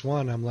fix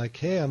one, I'm like,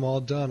 hey, I'm all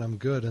done, I'm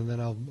good. And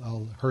then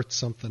I'll hurt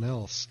something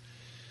else.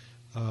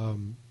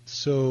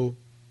 So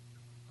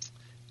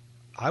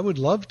I would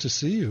love to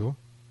see you,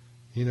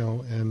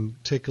 and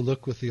take a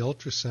look with the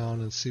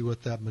ultrasound and see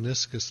what that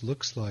meniscus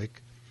looks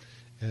like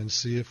and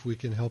see if we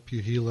can help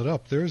you heal it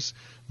up. There's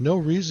no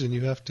reason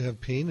you have to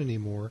have pain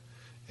anymore.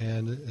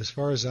 And as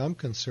far as I'm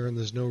concerned,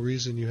 there's no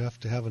reason you have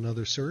to have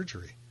another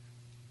surgery.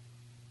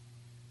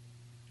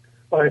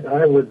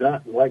 I would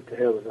not like to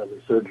have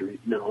another surgery,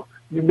 no.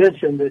 You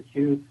mentioned that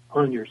you,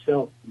 on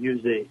yourself,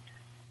 use a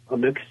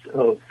mix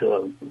of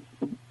the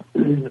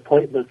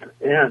platelets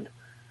and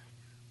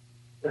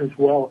as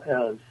well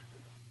as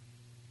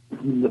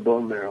the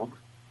bone marrow.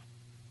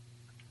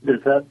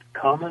 Is that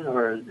common,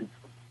 or is it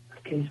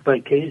case by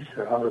case,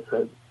 or how does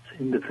that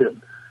seem to fit?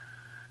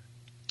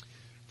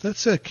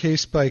 That's a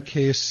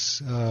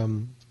case-by-case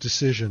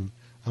decision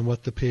on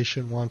what the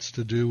patient wants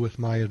to do with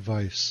my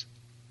advice.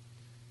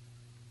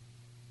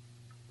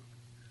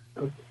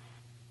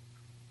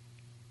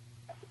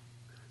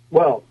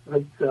 Well,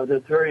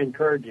 that's very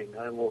encouraging.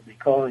 I will be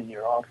calling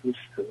your office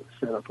to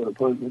set up an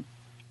appointment.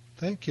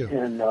 Thank you.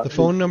 And, the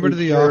phone number to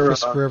the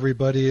office for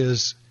everybody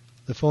is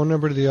the phone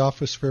number to the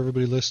office for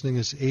everybody listening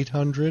is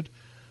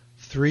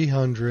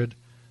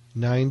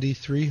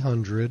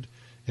 800-300-9300.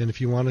 And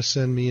if you want to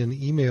send me an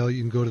email,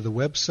 you can go to the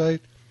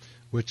website,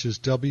 which is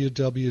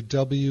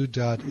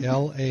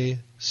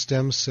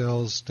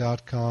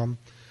www.lastemcells.com.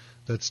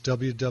 That's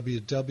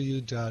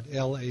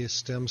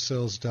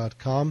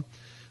www.lastemcells.com.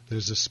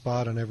 There's a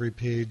spot on every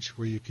page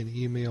where you can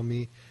email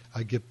me.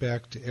 I get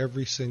back to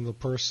every single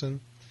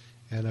person,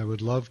 and I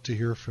would love to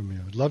hear from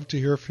you. I'd love to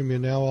hear from you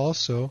now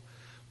also.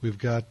 We've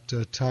got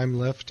time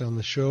left on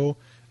the show.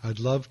 I'd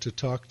love to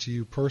talk to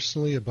you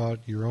personally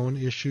about your own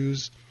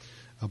issues,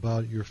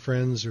 about your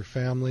friends or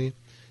family,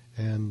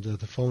 and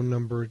the phone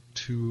number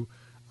to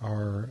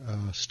our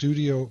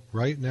studio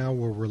right now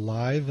where we're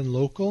live and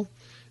local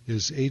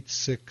is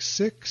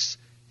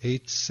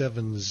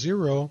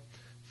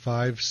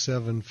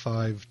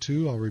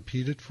 866-870-5752. I'll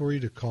repeat it for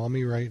you to call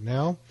me right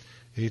now,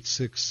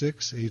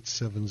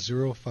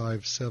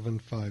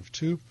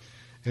 866-870-5752.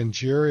 And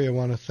Jerry, I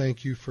want to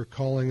thank you for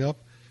calling up,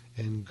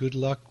 and good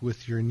luck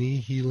with your knee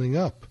healing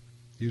up.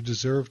 You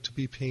deserve to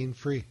be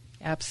pain-free.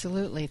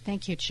 Absolutely.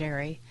 Thank you,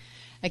 Jerry.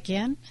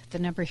 Again, the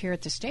number here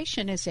at the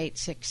station is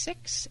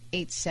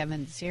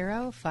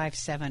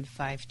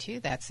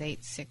 866-870-5752. That's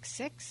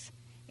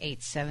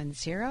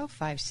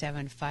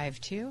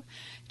 866-870-5752.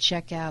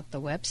 Check out the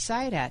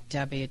website at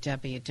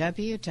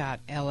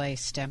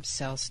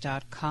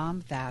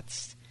www.lastemcells.com.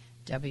 That's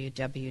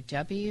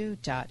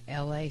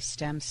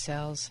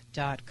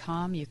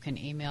www.lastemcells.com. You can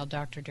email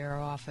Dr.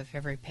 Darrow off of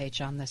every page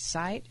on the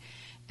site,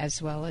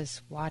 as well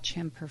as watch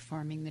him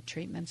performing the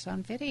treatments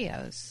on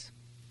videos.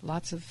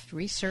 Lots of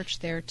research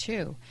there,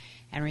 too.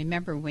 And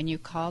remember, when you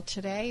call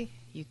today,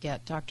 you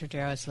get Dr.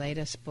 Darrow's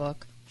latest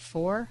book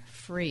for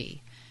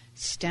free,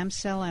 Stem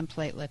Cell and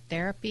Platelet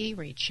Therapy,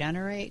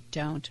 Regenerate,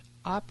 Don't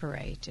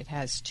Operate. It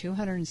has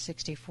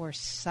 264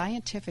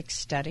 scientific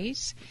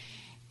studies,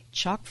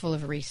 chock full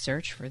of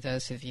research for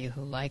those of you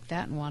who like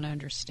that and want to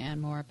understand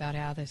more about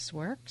how this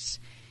works.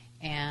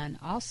 And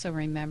also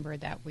remember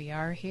that we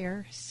are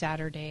here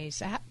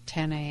Saturdays at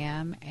 10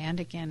 a.m. and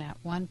again at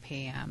 1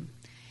 p.m.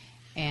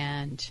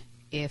 And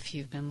if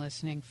you've been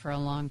listening for a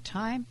long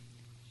time,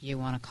 you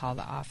want to call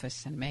the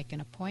office and make an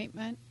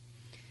appointment,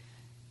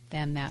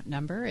 then that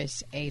number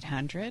is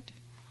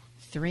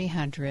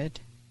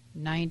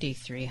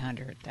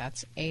 800-300-9300.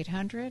 That's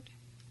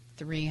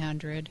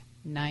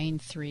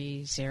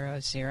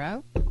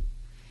 800-300-9300.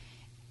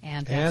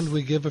 And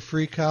we give a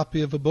free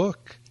copy of a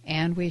book.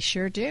 And we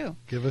sure do.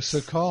 Give us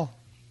a call.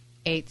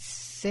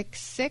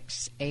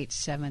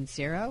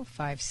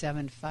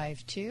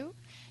 866-870-5752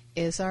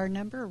 is our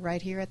number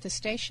right here at the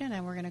station.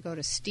 And we're going to go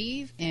to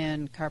Steve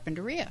in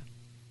Carpinteria.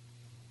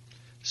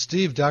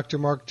 Steve, Dr.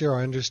 Mark Darrow,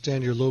 I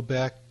understand your low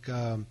back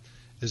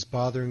is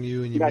bothering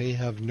you and you may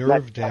have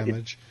nerve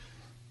damage.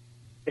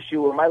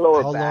 Issue with my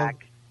lower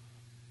back.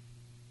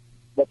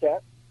 What's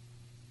that?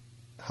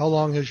 How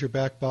long has your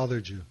back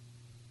bothered you?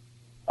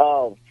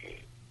 Oh,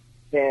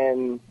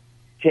 10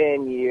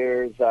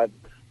 years.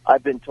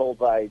 I've been told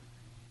by,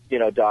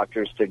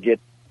 doctors to get,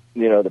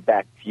 the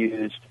back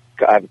fused.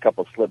 I have a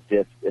couple slip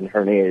discs and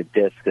herniated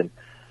discs, and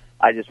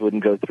I just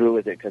wouldn't go through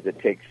with it because it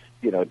takes,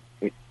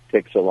 it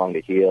takes so long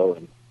to heal,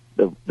 and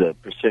the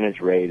percentage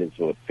rate is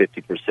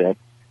 50%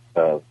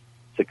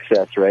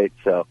 success rate.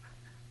 So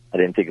I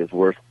didn't think it was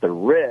worth the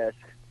risk.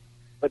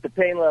 But the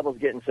pain level's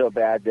getting so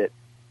bad that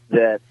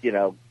that,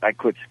 I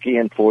quit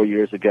skiing 4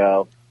 years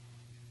ago.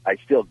 I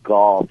still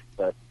golf,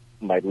 but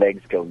my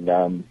legs go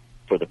numb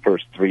for the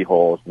first 3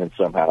 holes, and then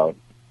somehow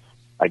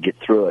I get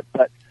through it.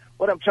 But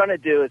what I'm trying to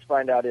do is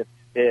find out if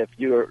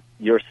your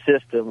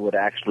system would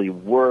actually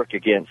work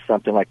against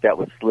something like that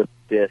with slip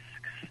discs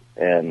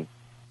and,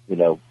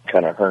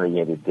 kind of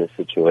herniated disc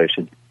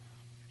situation.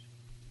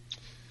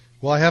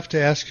 Well, I have to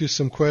ask you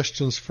some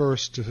questions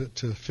first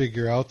to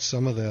figure out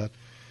some of that,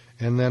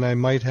 and then I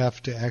might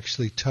have to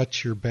actually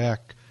touch your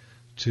back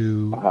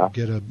to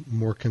get a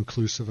more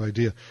conclusive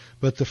idea.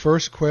 But the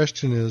first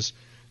question is,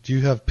 do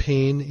you have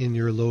pain in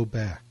your low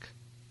back?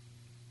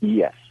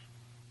 Yes.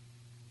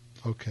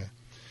 Okay.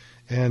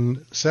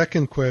 And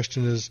second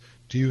question is,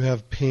 do you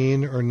have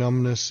pain or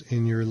numbness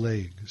in your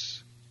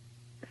legs?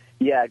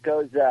 Yeah, it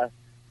goes,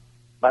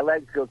 my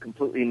legs go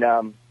completely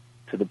numb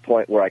to the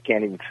point where I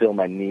can't even feel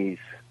my knees,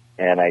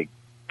 and I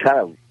kind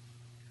of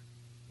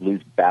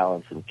lose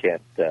balance and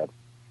can't, it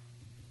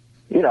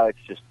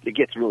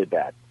gets really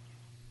bad.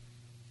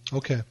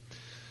 Okay.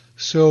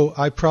 So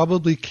I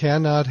probably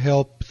cannot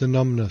help the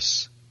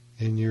numbness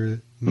in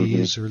your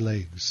knees or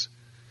legs.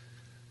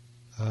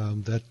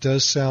 That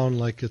does sound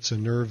like it's a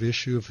nerve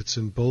issue. If it's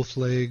in both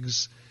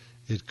legs,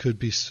 it could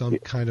be some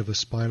kind of a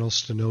spinal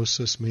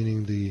stenosis,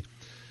 meaning the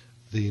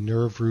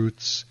nerve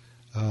roots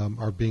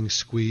are being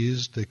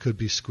squeezed. They could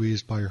be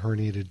squeezed by a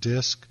herniated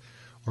disc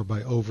or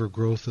by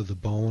overgrowth of the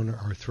bone or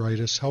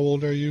arthritis. How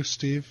old are you,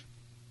 Steve?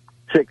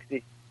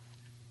 60.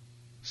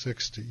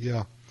 60,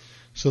 yeah.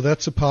 So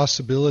that's a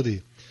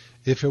possibility.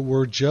 If it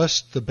were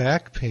just the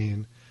back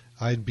pain,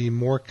 I'd be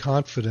more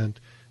confident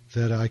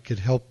that I could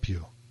help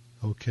you.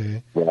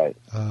 Okay? Right.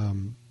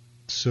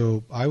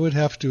 So I would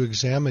have to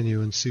examine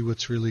you and see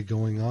what's really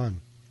going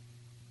on.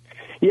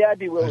 Yeah, I'd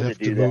be willing to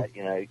do that.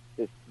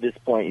 At this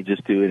point, you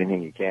just do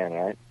anything you can,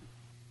 right?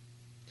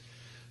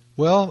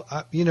 Well,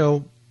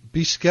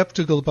 be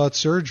skeptical about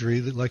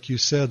surgery. Like you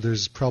said,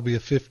 there's probably a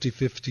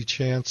 50-50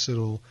 chance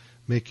it'll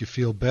make you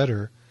feel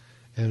better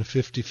and a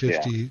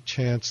 50-50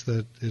 chance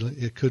that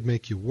it could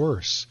make you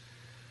worse.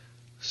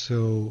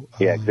 So,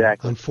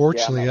 exactly.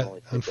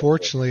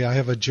 Unfortunately, I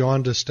have a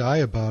jaundiced eye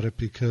about it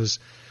because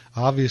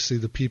obviously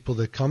the people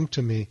that come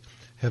to me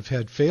have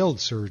had failed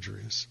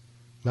surgeries,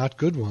 not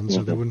good ones,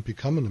 or they wouldn't be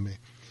coming to me.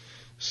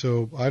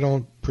 So I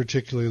don't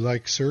particularly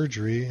like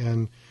surgery,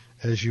 and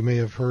as you may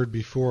have heard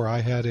before,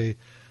 I had a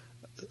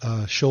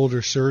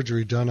shoulder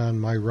surgery done on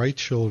my right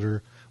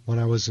shoulder when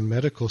I was in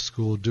medical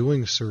school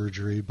doing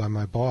surgery by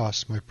my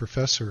boss, my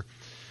professor,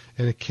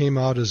 and it came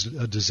out as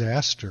a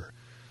disaster.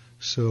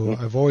 So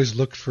I've always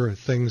looked for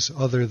things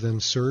other than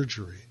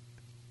surgery.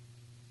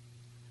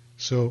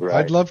 So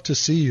I'd love to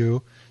see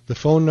you. The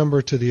phone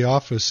number to the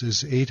office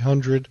is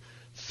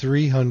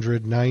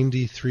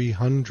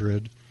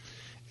 800-300-9300,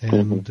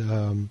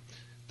 and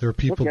there are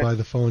people by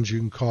the phones you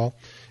can call.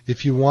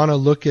 If you want to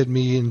look at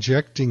me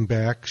injecting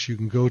backs, you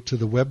can go to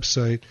the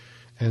website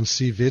and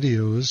see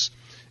videos,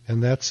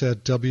 and that's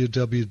at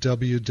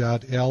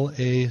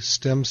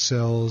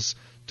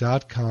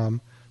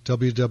www.lastemcells.com,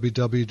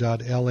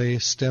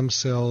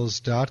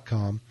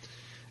 www.lastemcells.com,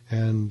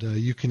 and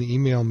you can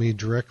email me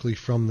directly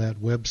from that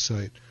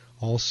website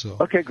also.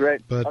 Okay,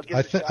 great. But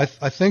I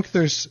think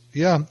there's,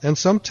 and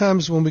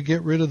sometimes when we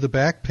get rid of the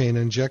back pain,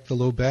 inject the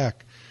low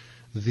back,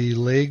 the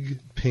leg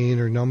pain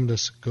or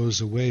numbness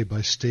goes away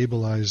by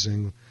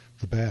stabilizing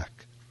the back.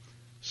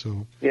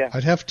 So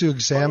I'd have to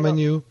examine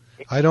you.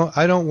 I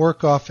don't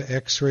work off of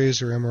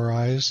X-rays or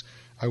MRIs.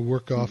 I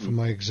work off of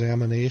my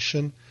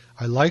examination.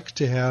 I like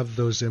to have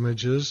those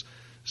images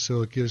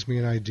so it gives me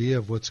an idea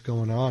of what's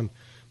going on,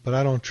 but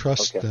I don't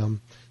trust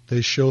them.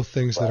 They show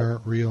things that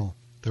aren't real.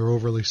 They're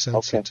overly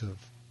sensitive.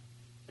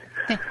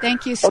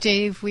 Thank you,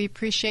 Steve. We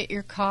appreciate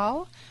your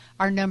call.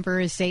 Our number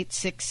is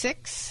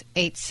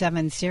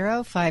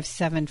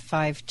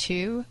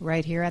 866-870-5752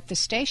 right here at the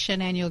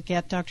station, and you'll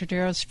get Dr.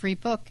 Darrow's free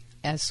book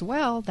as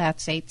well.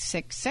 That's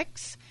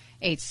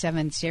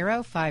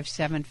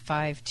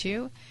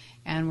 866-870-5752.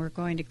 And we're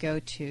going to go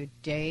to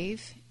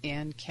Dave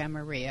in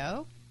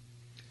Camarillo.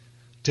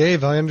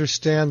 Dave, I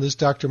understand, this is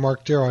Dr.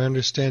 Mark Darrow, I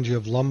understand you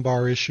have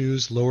lumbar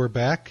issues, lower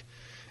back,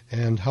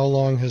 and how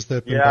long has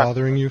that been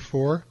bothering you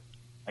for?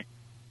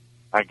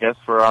 I guess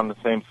we're on the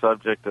same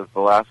subject as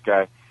the last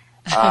guy.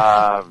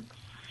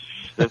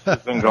 This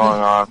has been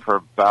going on for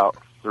about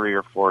 3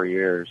 or 4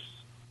 years.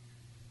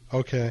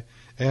 Okay.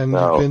 And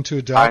you've been to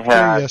a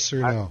doctor, yes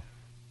or no?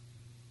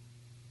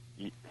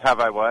 Have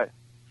I what?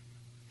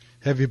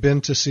 Have you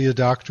been to see a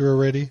doctor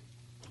already?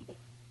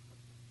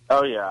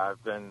 Oh yeah,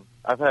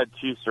 I've had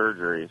 2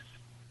 surgeries.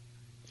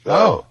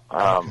 So,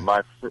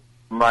 my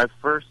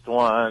first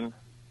one,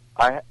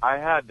 I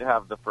had to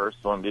have the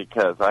first one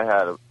because I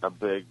had a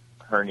big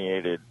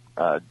herniated,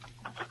 like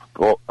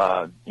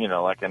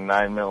a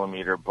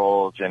 9mm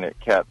bulge, and it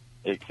kept.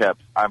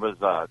 I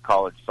was a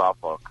college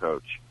softball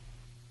coach,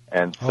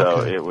 and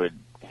so it would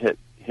hit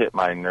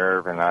my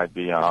nerve, and I'd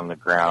be on the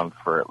ground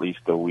for at least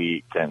a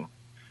week. And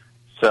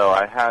so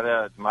I had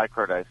a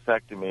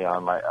microdiscectomy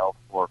on my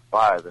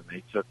L4-5, and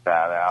they took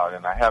that out,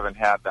 and I haven't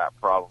had that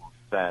problem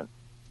since.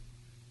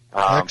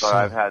 But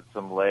I've had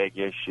some leg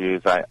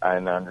issues. I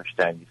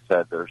understand you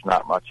said there's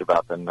not much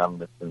about the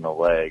numbness in the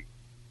leg,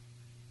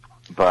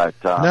 but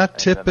not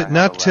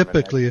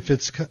typically. If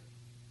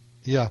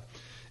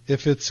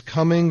it's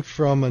coming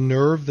from a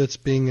nerve that's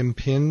being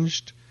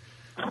impinged,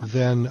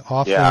 then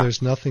often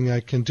there's nothing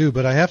I can do.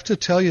 But I have to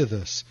tell you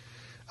this: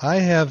 I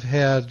have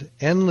had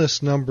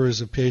endless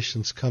numbers of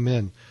patients come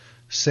in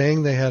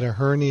saying they had a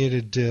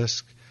herniated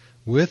disc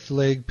with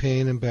leg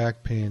pain and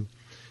back pain,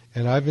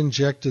 and I've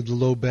injected the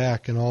low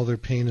back and all their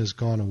pain has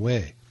gone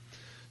away.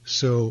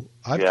 So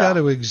I've got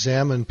to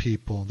examine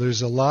people.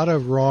 There's a lot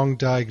of wrong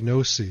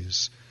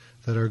diagnoses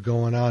that are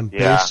going on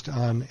based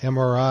on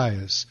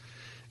MRIs,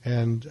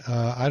 and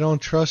I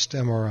don't trust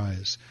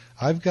MRIs.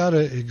 I've got to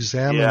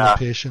examine the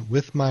patient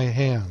with my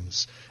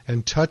hands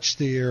and touch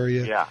the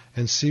area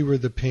and see where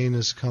the pain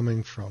is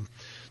coming from.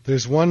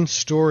 There's one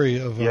story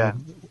of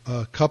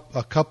a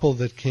couple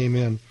that came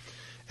in,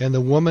 and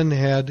the woman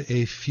had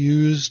a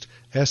fused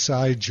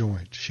SI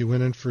joint. She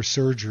went in for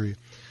surgery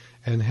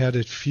and had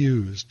it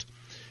fused.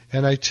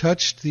 And I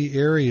touched the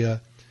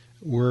area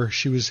where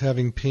she was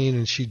having pain,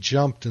 and she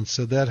jumped and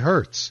said, "That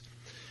hurts."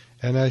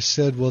 And I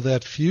said, "Well,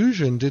 that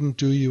fusion didn't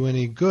do you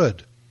any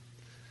good."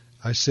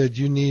 I said,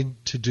 "You need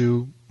to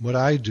do what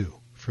I do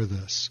for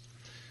this,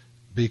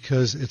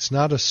 because it's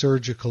not a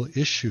surgical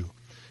issue."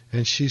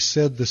 And she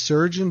said the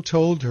surgeon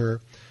told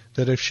her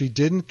that if she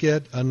didn't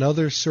get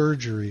another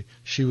surgery,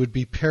 she would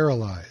be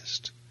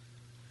paralyzed.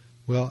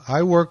 Well,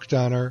 I worked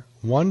on her,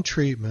 one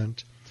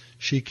treatment.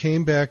 She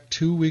came back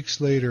 2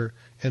 weeks later,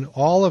 and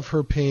all of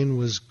her pain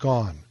was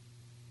gone.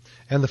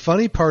 And the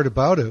funny part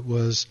about it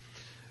was,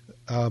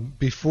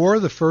 before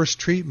the first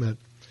treatment,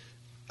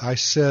 I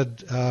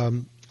said,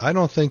 "I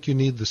don't think you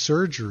need the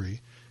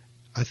surgery.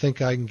 I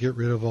think I can get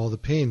rid of all the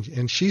pain."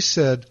 And she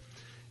said,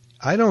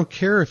 "I don't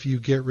care if you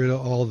get rid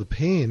of all the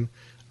pain.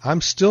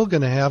 I'm still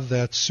going to have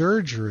that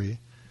surgery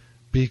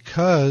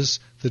because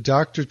the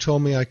doctor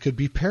told me I could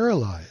be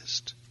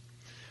paralyzed."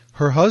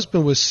 Her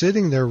husband was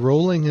sitting there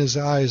rolling his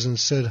eyes and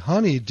said,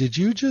 "Honey, did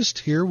you just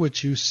hear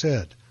what you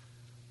said?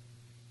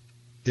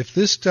 If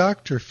this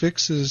doctor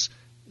fixes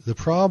the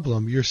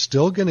problem, you're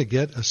still going to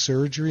get a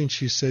surgery?" And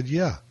she said,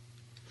 "Yeah."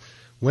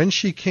 When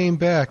she came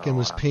back and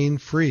was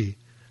pain-free,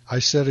 I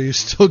said, "Are you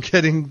still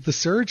getting the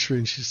surgery?"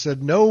 And she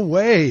said, "No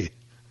way."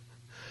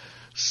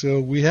 So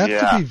we have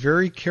to be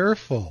very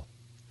careful.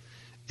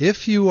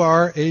 If you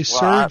are a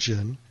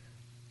surgeon,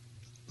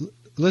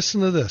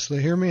 listen to this,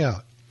 hear me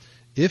out.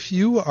 If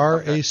you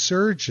are a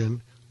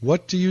surgeon,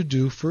 what do you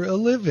do for a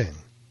living?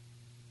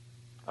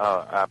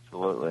 Oh,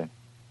 absolutely.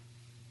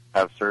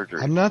 Have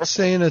surgery. I'm not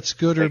saying it's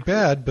good or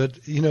bad,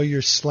 but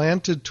you're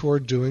slanted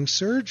toward doing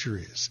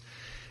surgeries.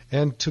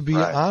 And to be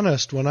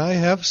honest, when I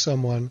have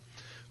someone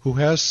who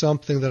has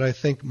something that I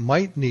think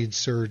might need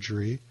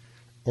surgery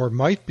or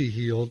might be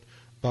healed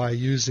by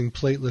using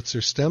platelets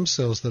or stem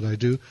cells that I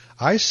do,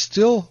 I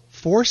still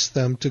force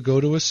them to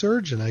go to a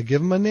surgeon. I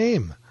give them a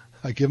name.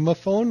 I give them a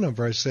phone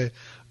number. I say,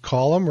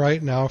 "Call them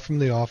right now from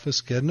the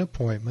office, get an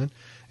appointment,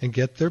 and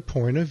get their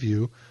point of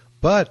view.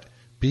 But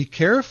be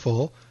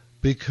careful,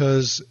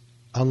 because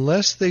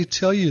unless they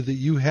tell you that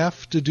you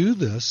have to do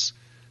this,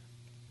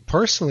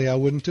 personally, I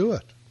wouldn't do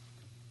it."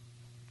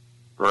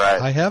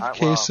 Right. I have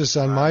cases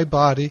on my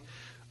body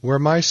where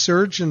my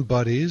surgeon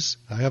buddies,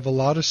 I have a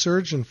lot of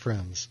surgeon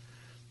friends,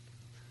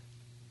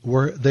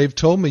 where they've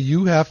told me,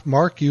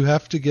 Mark, you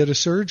have to get a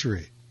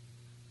surgery.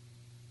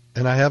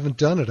 And I haven't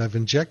done it. I've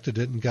injected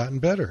it and gotten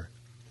better.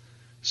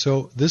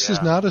 So this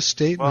is not a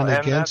statement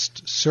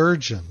against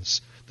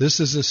surgeons. This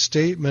is a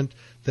statement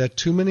that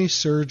too many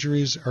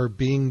surgeries are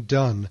being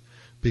done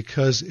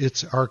because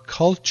it's our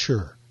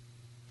culture.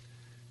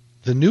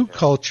 The new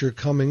culture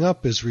coming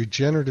up is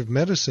regenerative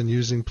medicine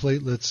using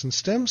platelets and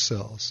stem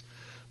cells.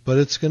 But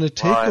it's going to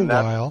take a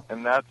while.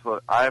 And that's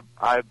what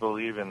I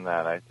believe in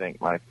that, I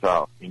think,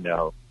 myself.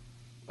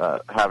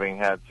 Having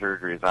had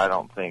surgeries, I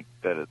don't think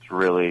that it's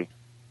really...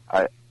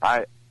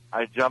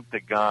 I jumped the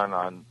gun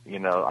on,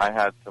 I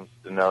had some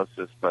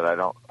stenosis,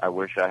 but I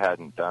wish I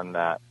hadn't done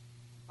that.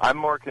 I'm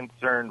more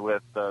concerned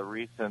with the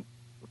recent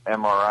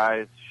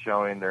MRIs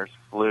showing there's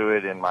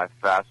fluid in my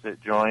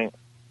facet joint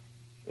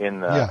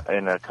in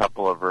a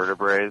couple of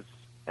vertebrae,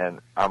 and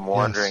I'm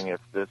wondering if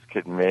this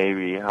could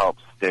maybe help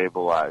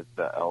stabilize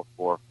the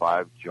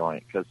L4-5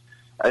 joint, because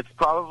it's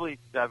probably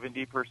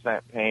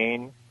 70%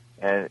 pain,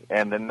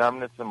 and the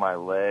numbness in my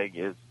leg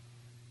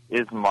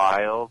is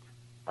mild.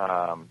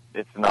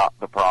 It's not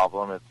the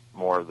problem. It's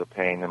more the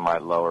pain in my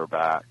lower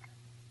back.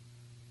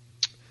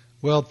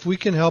 Well, if we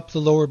can help the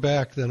lower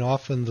back, then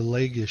often the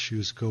leg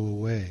issues go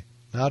away.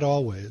 Not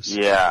always.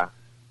 Yeah.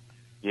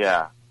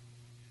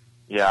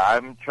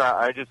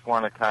 I just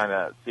want to kind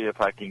of see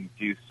if I can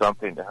do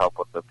something to help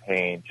with the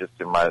pain just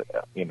in my,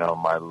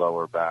 my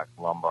lower back,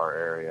 lumbar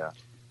area.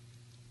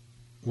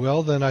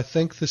 Well, then I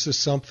think this is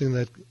something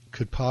that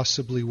could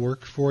possibly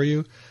work for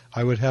you.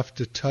 I would have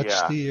to touch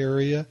the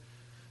area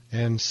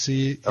and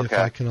see if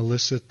I can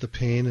elicit the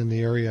pain in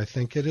the area I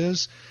think it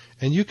is.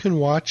 And you can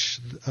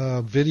watch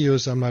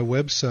videos on my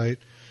website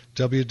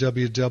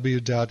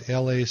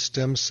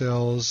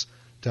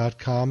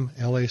www.lastemcells.com,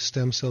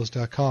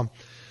 lastemcells.com.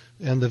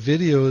 And the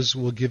videos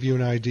will give you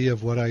an idea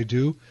of what I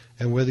do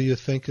and whether you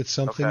think it's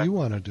something you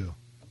want to do.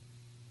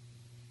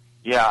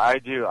 Yeah, I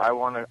do. I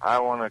want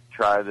to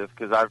try this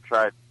because I've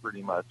tried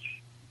pretty much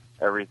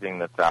everything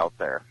that's out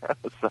there.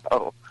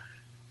 So,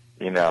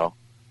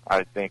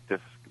 I think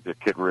this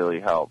could really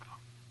help.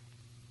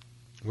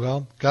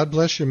 Well, God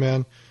bless you,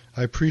 man.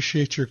 I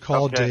appreciate your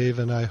call, Dave,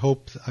 and I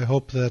hope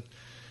that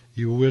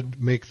you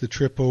would make the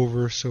trip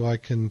over so I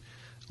can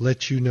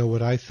let you know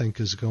what I think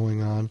is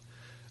going on.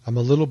 I'm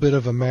a little bit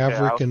of a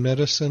maverick in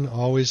medicine,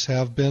 always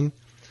have been,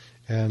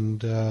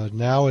 and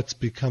now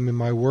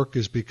my work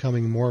is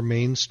becoming more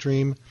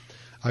mainstream.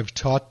 I've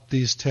taught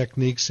these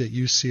techniques at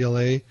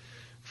UCLA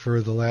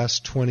for the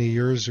last 20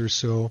 years or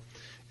so,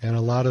 and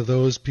a lot of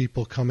those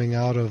people coming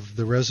out of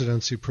the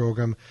residency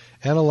program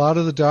and a lot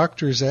of the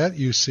doctors at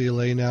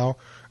UCLA now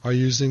are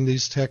using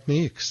these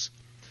techniques.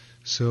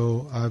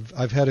 So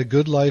I've had a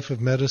good life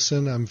of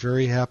medicine. I'm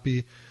very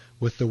happy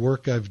with the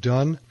work I've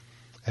done,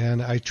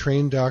 and I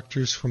train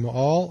doctors from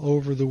all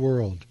over the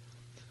world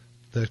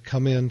that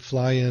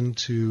fly in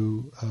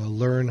to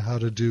learn how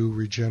to do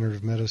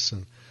regenerative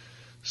medicine.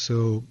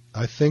 So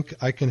I think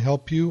I can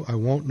help you. I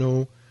won't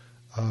know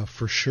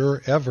for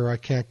sure ever. I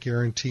can't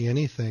guarantee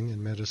anything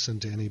in medicine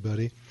to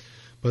anybody,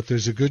 but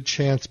there's a good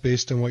chance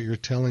based on what you're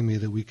telling me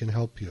that we can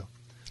help you.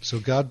 So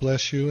God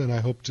bless you, and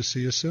I hope to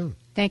see you soon.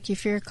 Thank you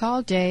for your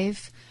call,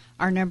 Dave.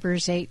 Our number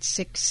is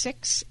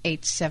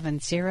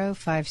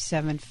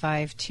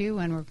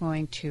 866-870-5752, and we're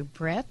going to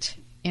Brett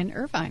in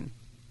Irvine.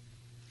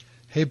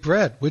 Hey,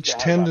 Brett, which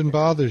tendon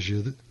bothers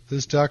you? This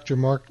is Dr.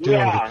 Mark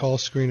Darrow, the call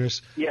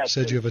screeners,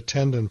 said you have a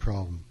tendon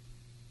problem.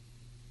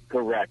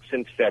 Correct,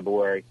 since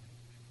February.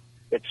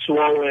 It's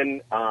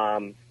swollen.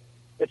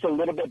 It's a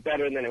little bit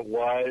better than it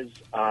was.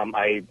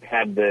 I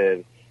had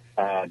the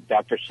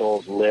Dr.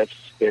 Soul's lifts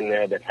in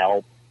there that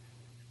help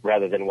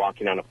rather than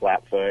walking on a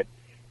flat foot.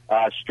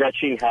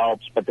 Stretching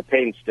helps, but the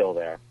pain's still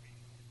there.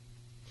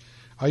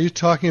 Are you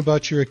talking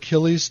about your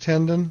Achilles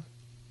tendon?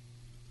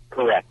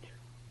 Correct.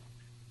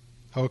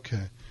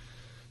 Okay.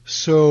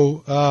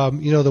 So,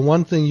 the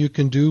one thing you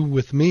can do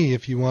with me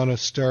if you want to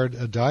start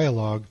a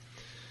dialogue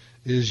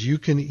is you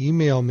can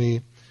email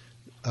me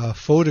a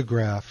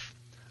photograph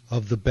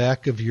of the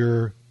back of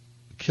your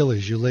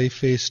Achilles. You lay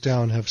face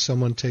down, have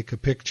someone take a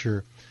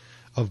picture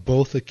of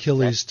both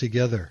Achilles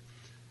together.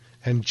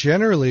 And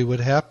generally what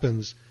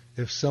happens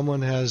if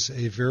someone has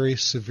a very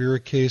severe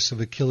case of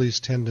Achilles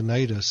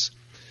tendonitis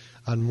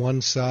on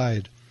one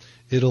side,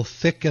 it'll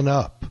thicken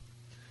up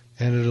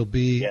and it'll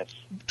be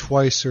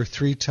twice or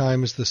three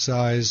times the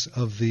size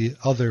of the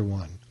other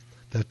one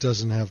that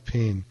doesn't have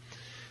pain.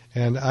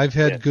 And I've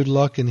had good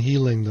luck in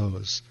healing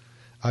those.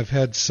 I've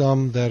had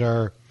some that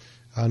are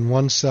on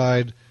one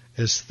side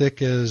as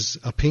thick as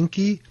a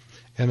pinky,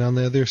 and on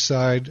the other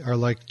side are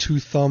like two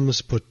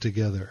thumbs put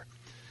together.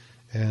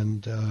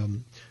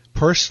 And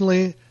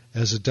personally,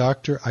 as a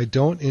doctor, I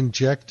don't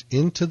inject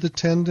into the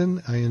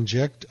tendon. I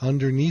inject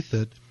underneath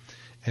it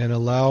and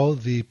allow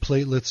the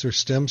platelets or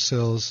stem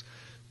cells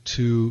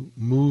to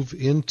move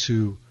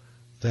into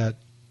that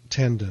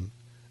tendon.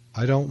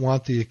 I don't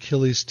want the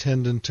Achilles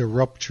tendon to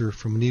rupture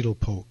from needle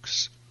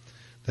pokes.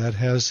 That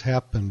has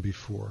happened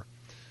before.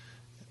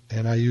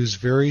 And I use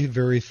very,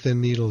 very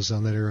thin needles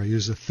on that area. I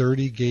use a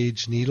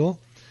 30-gauge needle,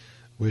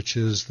 which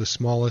is the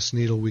smallest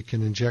needle we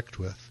can inject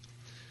with.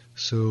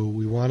 So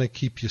we want to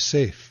keep you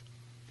safe.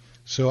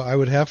 So I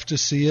would have to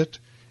see it.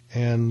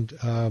 And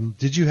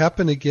did you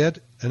happen to get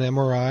an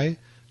MRI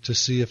to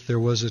see if there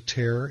was a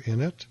tear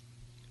in it?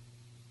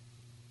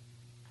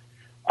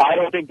 I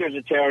don't think there's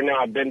a tear now.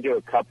 I've been to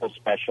a couple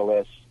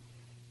specialists,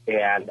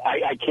 and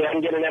I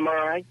can get an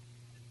MRI,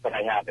 but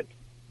I haven't.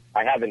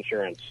 I have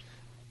insurance.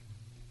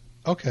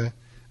 Okay.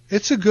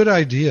 It's a good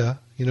idea,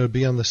 to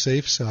be on the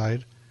safe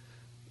side.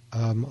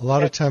 A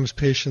lot of times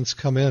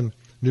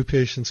new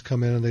patients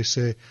come in and they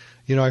say,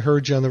 I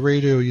heard you on the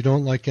radio, you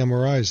don't like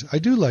MRIs. I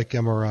do like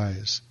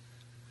MRIs.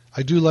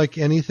 I do like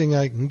anything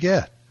I can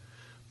get,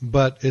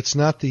 but it's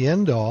not the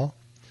end all,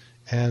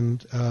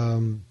 and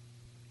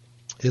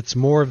it's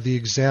more of the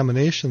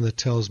examination that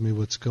tells me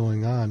what's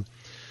going on.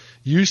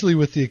 Usually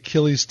with the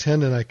Achilles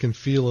tendon, I can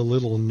feel a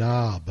little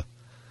knob,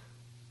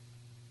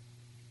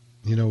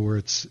 where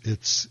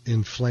it's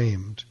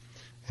inflamed.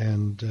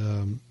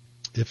 And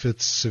if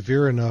it's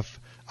severe enough,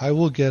 I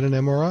will get an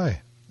MRI,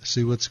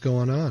 see what's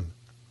going on.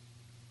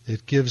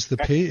 It gives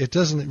it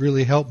doesn't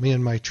really help me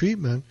in my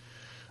treatment,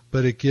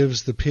 but it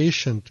gives the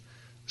patient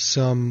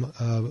some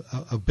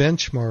a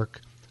benchmark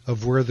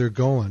of where they're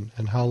going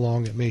and how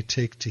long it may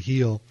take to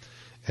heal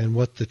and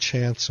what the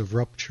chance of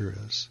rupture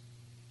is.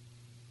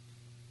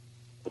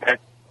 Okay.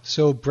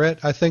 So,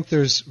 Brett, I think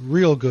there's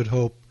real good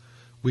hope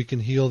we can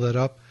heal that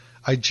up.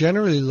 I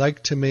generally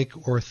like to make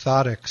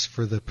orthotics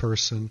for the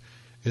person.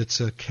 It's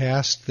a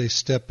cast. They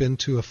step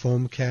into a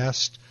foam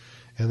cast,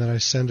 and then I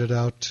send it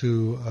out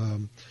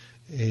to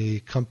a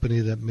company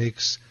that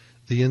makes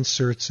the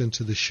inserts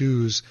into the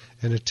shoes,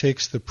 and it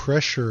takes the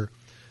pressure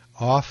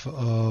off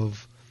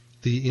of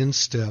the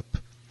instep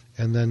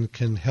and then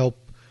can help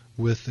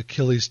with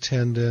Achilles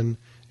tendon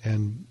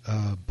and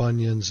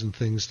bunions and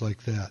things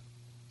like that.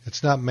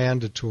 It's not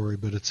mandatory,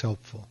 but it's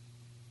helpful.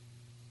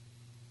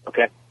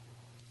 Okay.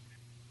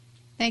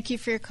 Thank you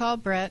for your call,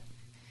 Brett.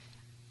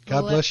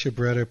 God bless you,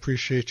 Brett. I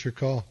appreciate your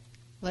call.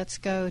 Let's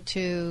go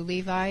to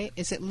Levi.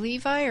 Is it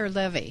Levi or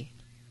Levy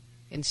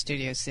in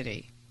Studio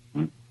City?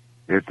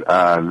 It's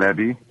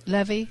Levy.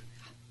 Levy.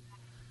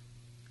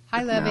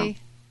 Hi, Levy.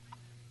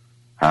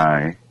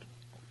 Hi.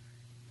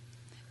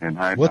 And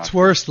hi, What's Doctor.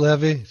 worse,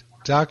 Levy?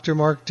 Dr.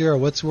 Mark Darrow,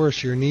 what's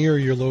worse, your knee or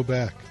your low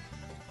back?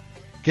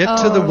 Get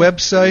to the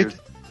website.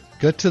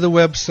 Get to the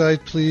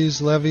website,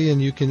 please, Levy,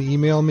 and you can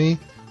email me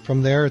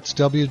from there. It's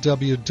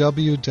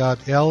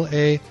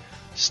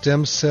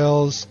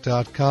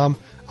www.lastemcells.com.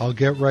 I'll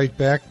get right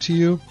back to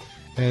you.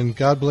 And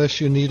God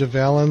bless you, Nita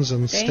Valens,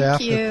 and staff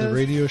at the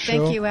radio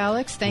show. Thank you,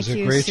 Alex. Thank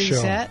you,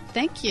 Suzette.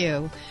 Thank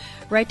you.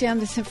 Write down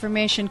this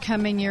information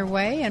coming your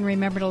way, and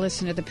remember to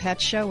listen to The Pet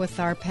Show with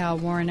our pal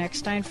Warren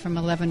Eckstein from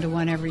 11 to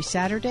 1 every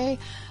Saturday.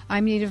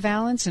 I'm Nita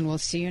Valens, and we'll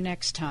see you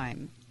next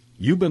time.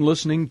 You've been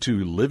listening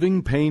to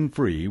Living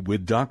Pain-Free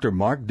with Dr.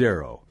 Mark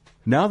Darrow.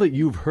 Now that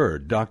you've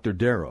heard Dr.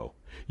 Darrow,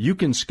 you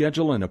can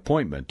schedule an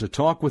appointment to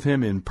talk with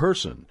him in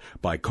person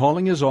by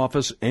calling his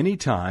office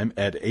anytime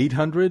at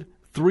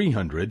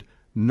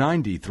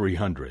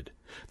 800-300-9300.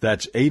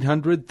 That's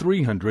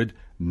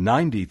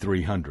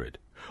 800-300-9300.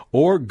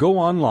 Or go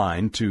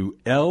online to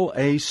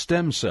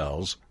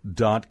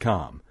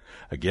lastemcells.com.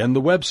 Again,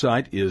 the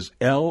website is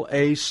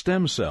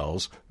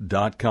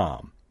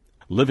lastemcells.com.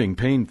 Living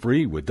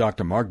Pain-Free with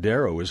Dr. Mark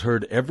Darrow is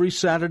heard every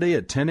Saturday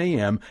at 10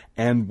 a.m.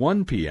 and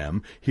 1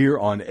 p.m. here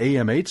on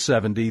AM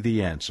 870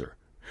 The Answer.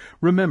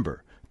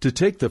 Remember, to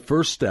take the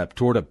first step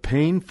toward a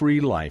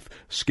pain-free life,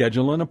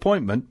 schedule an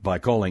appointment by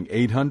calling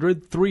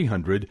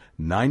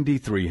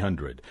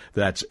 800-300-9300.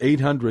 That's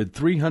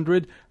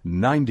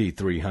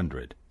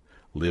 800-300-9300.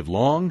 Live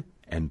long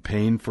and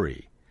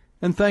pain-free.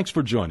 And thanks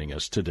for joining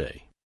us today.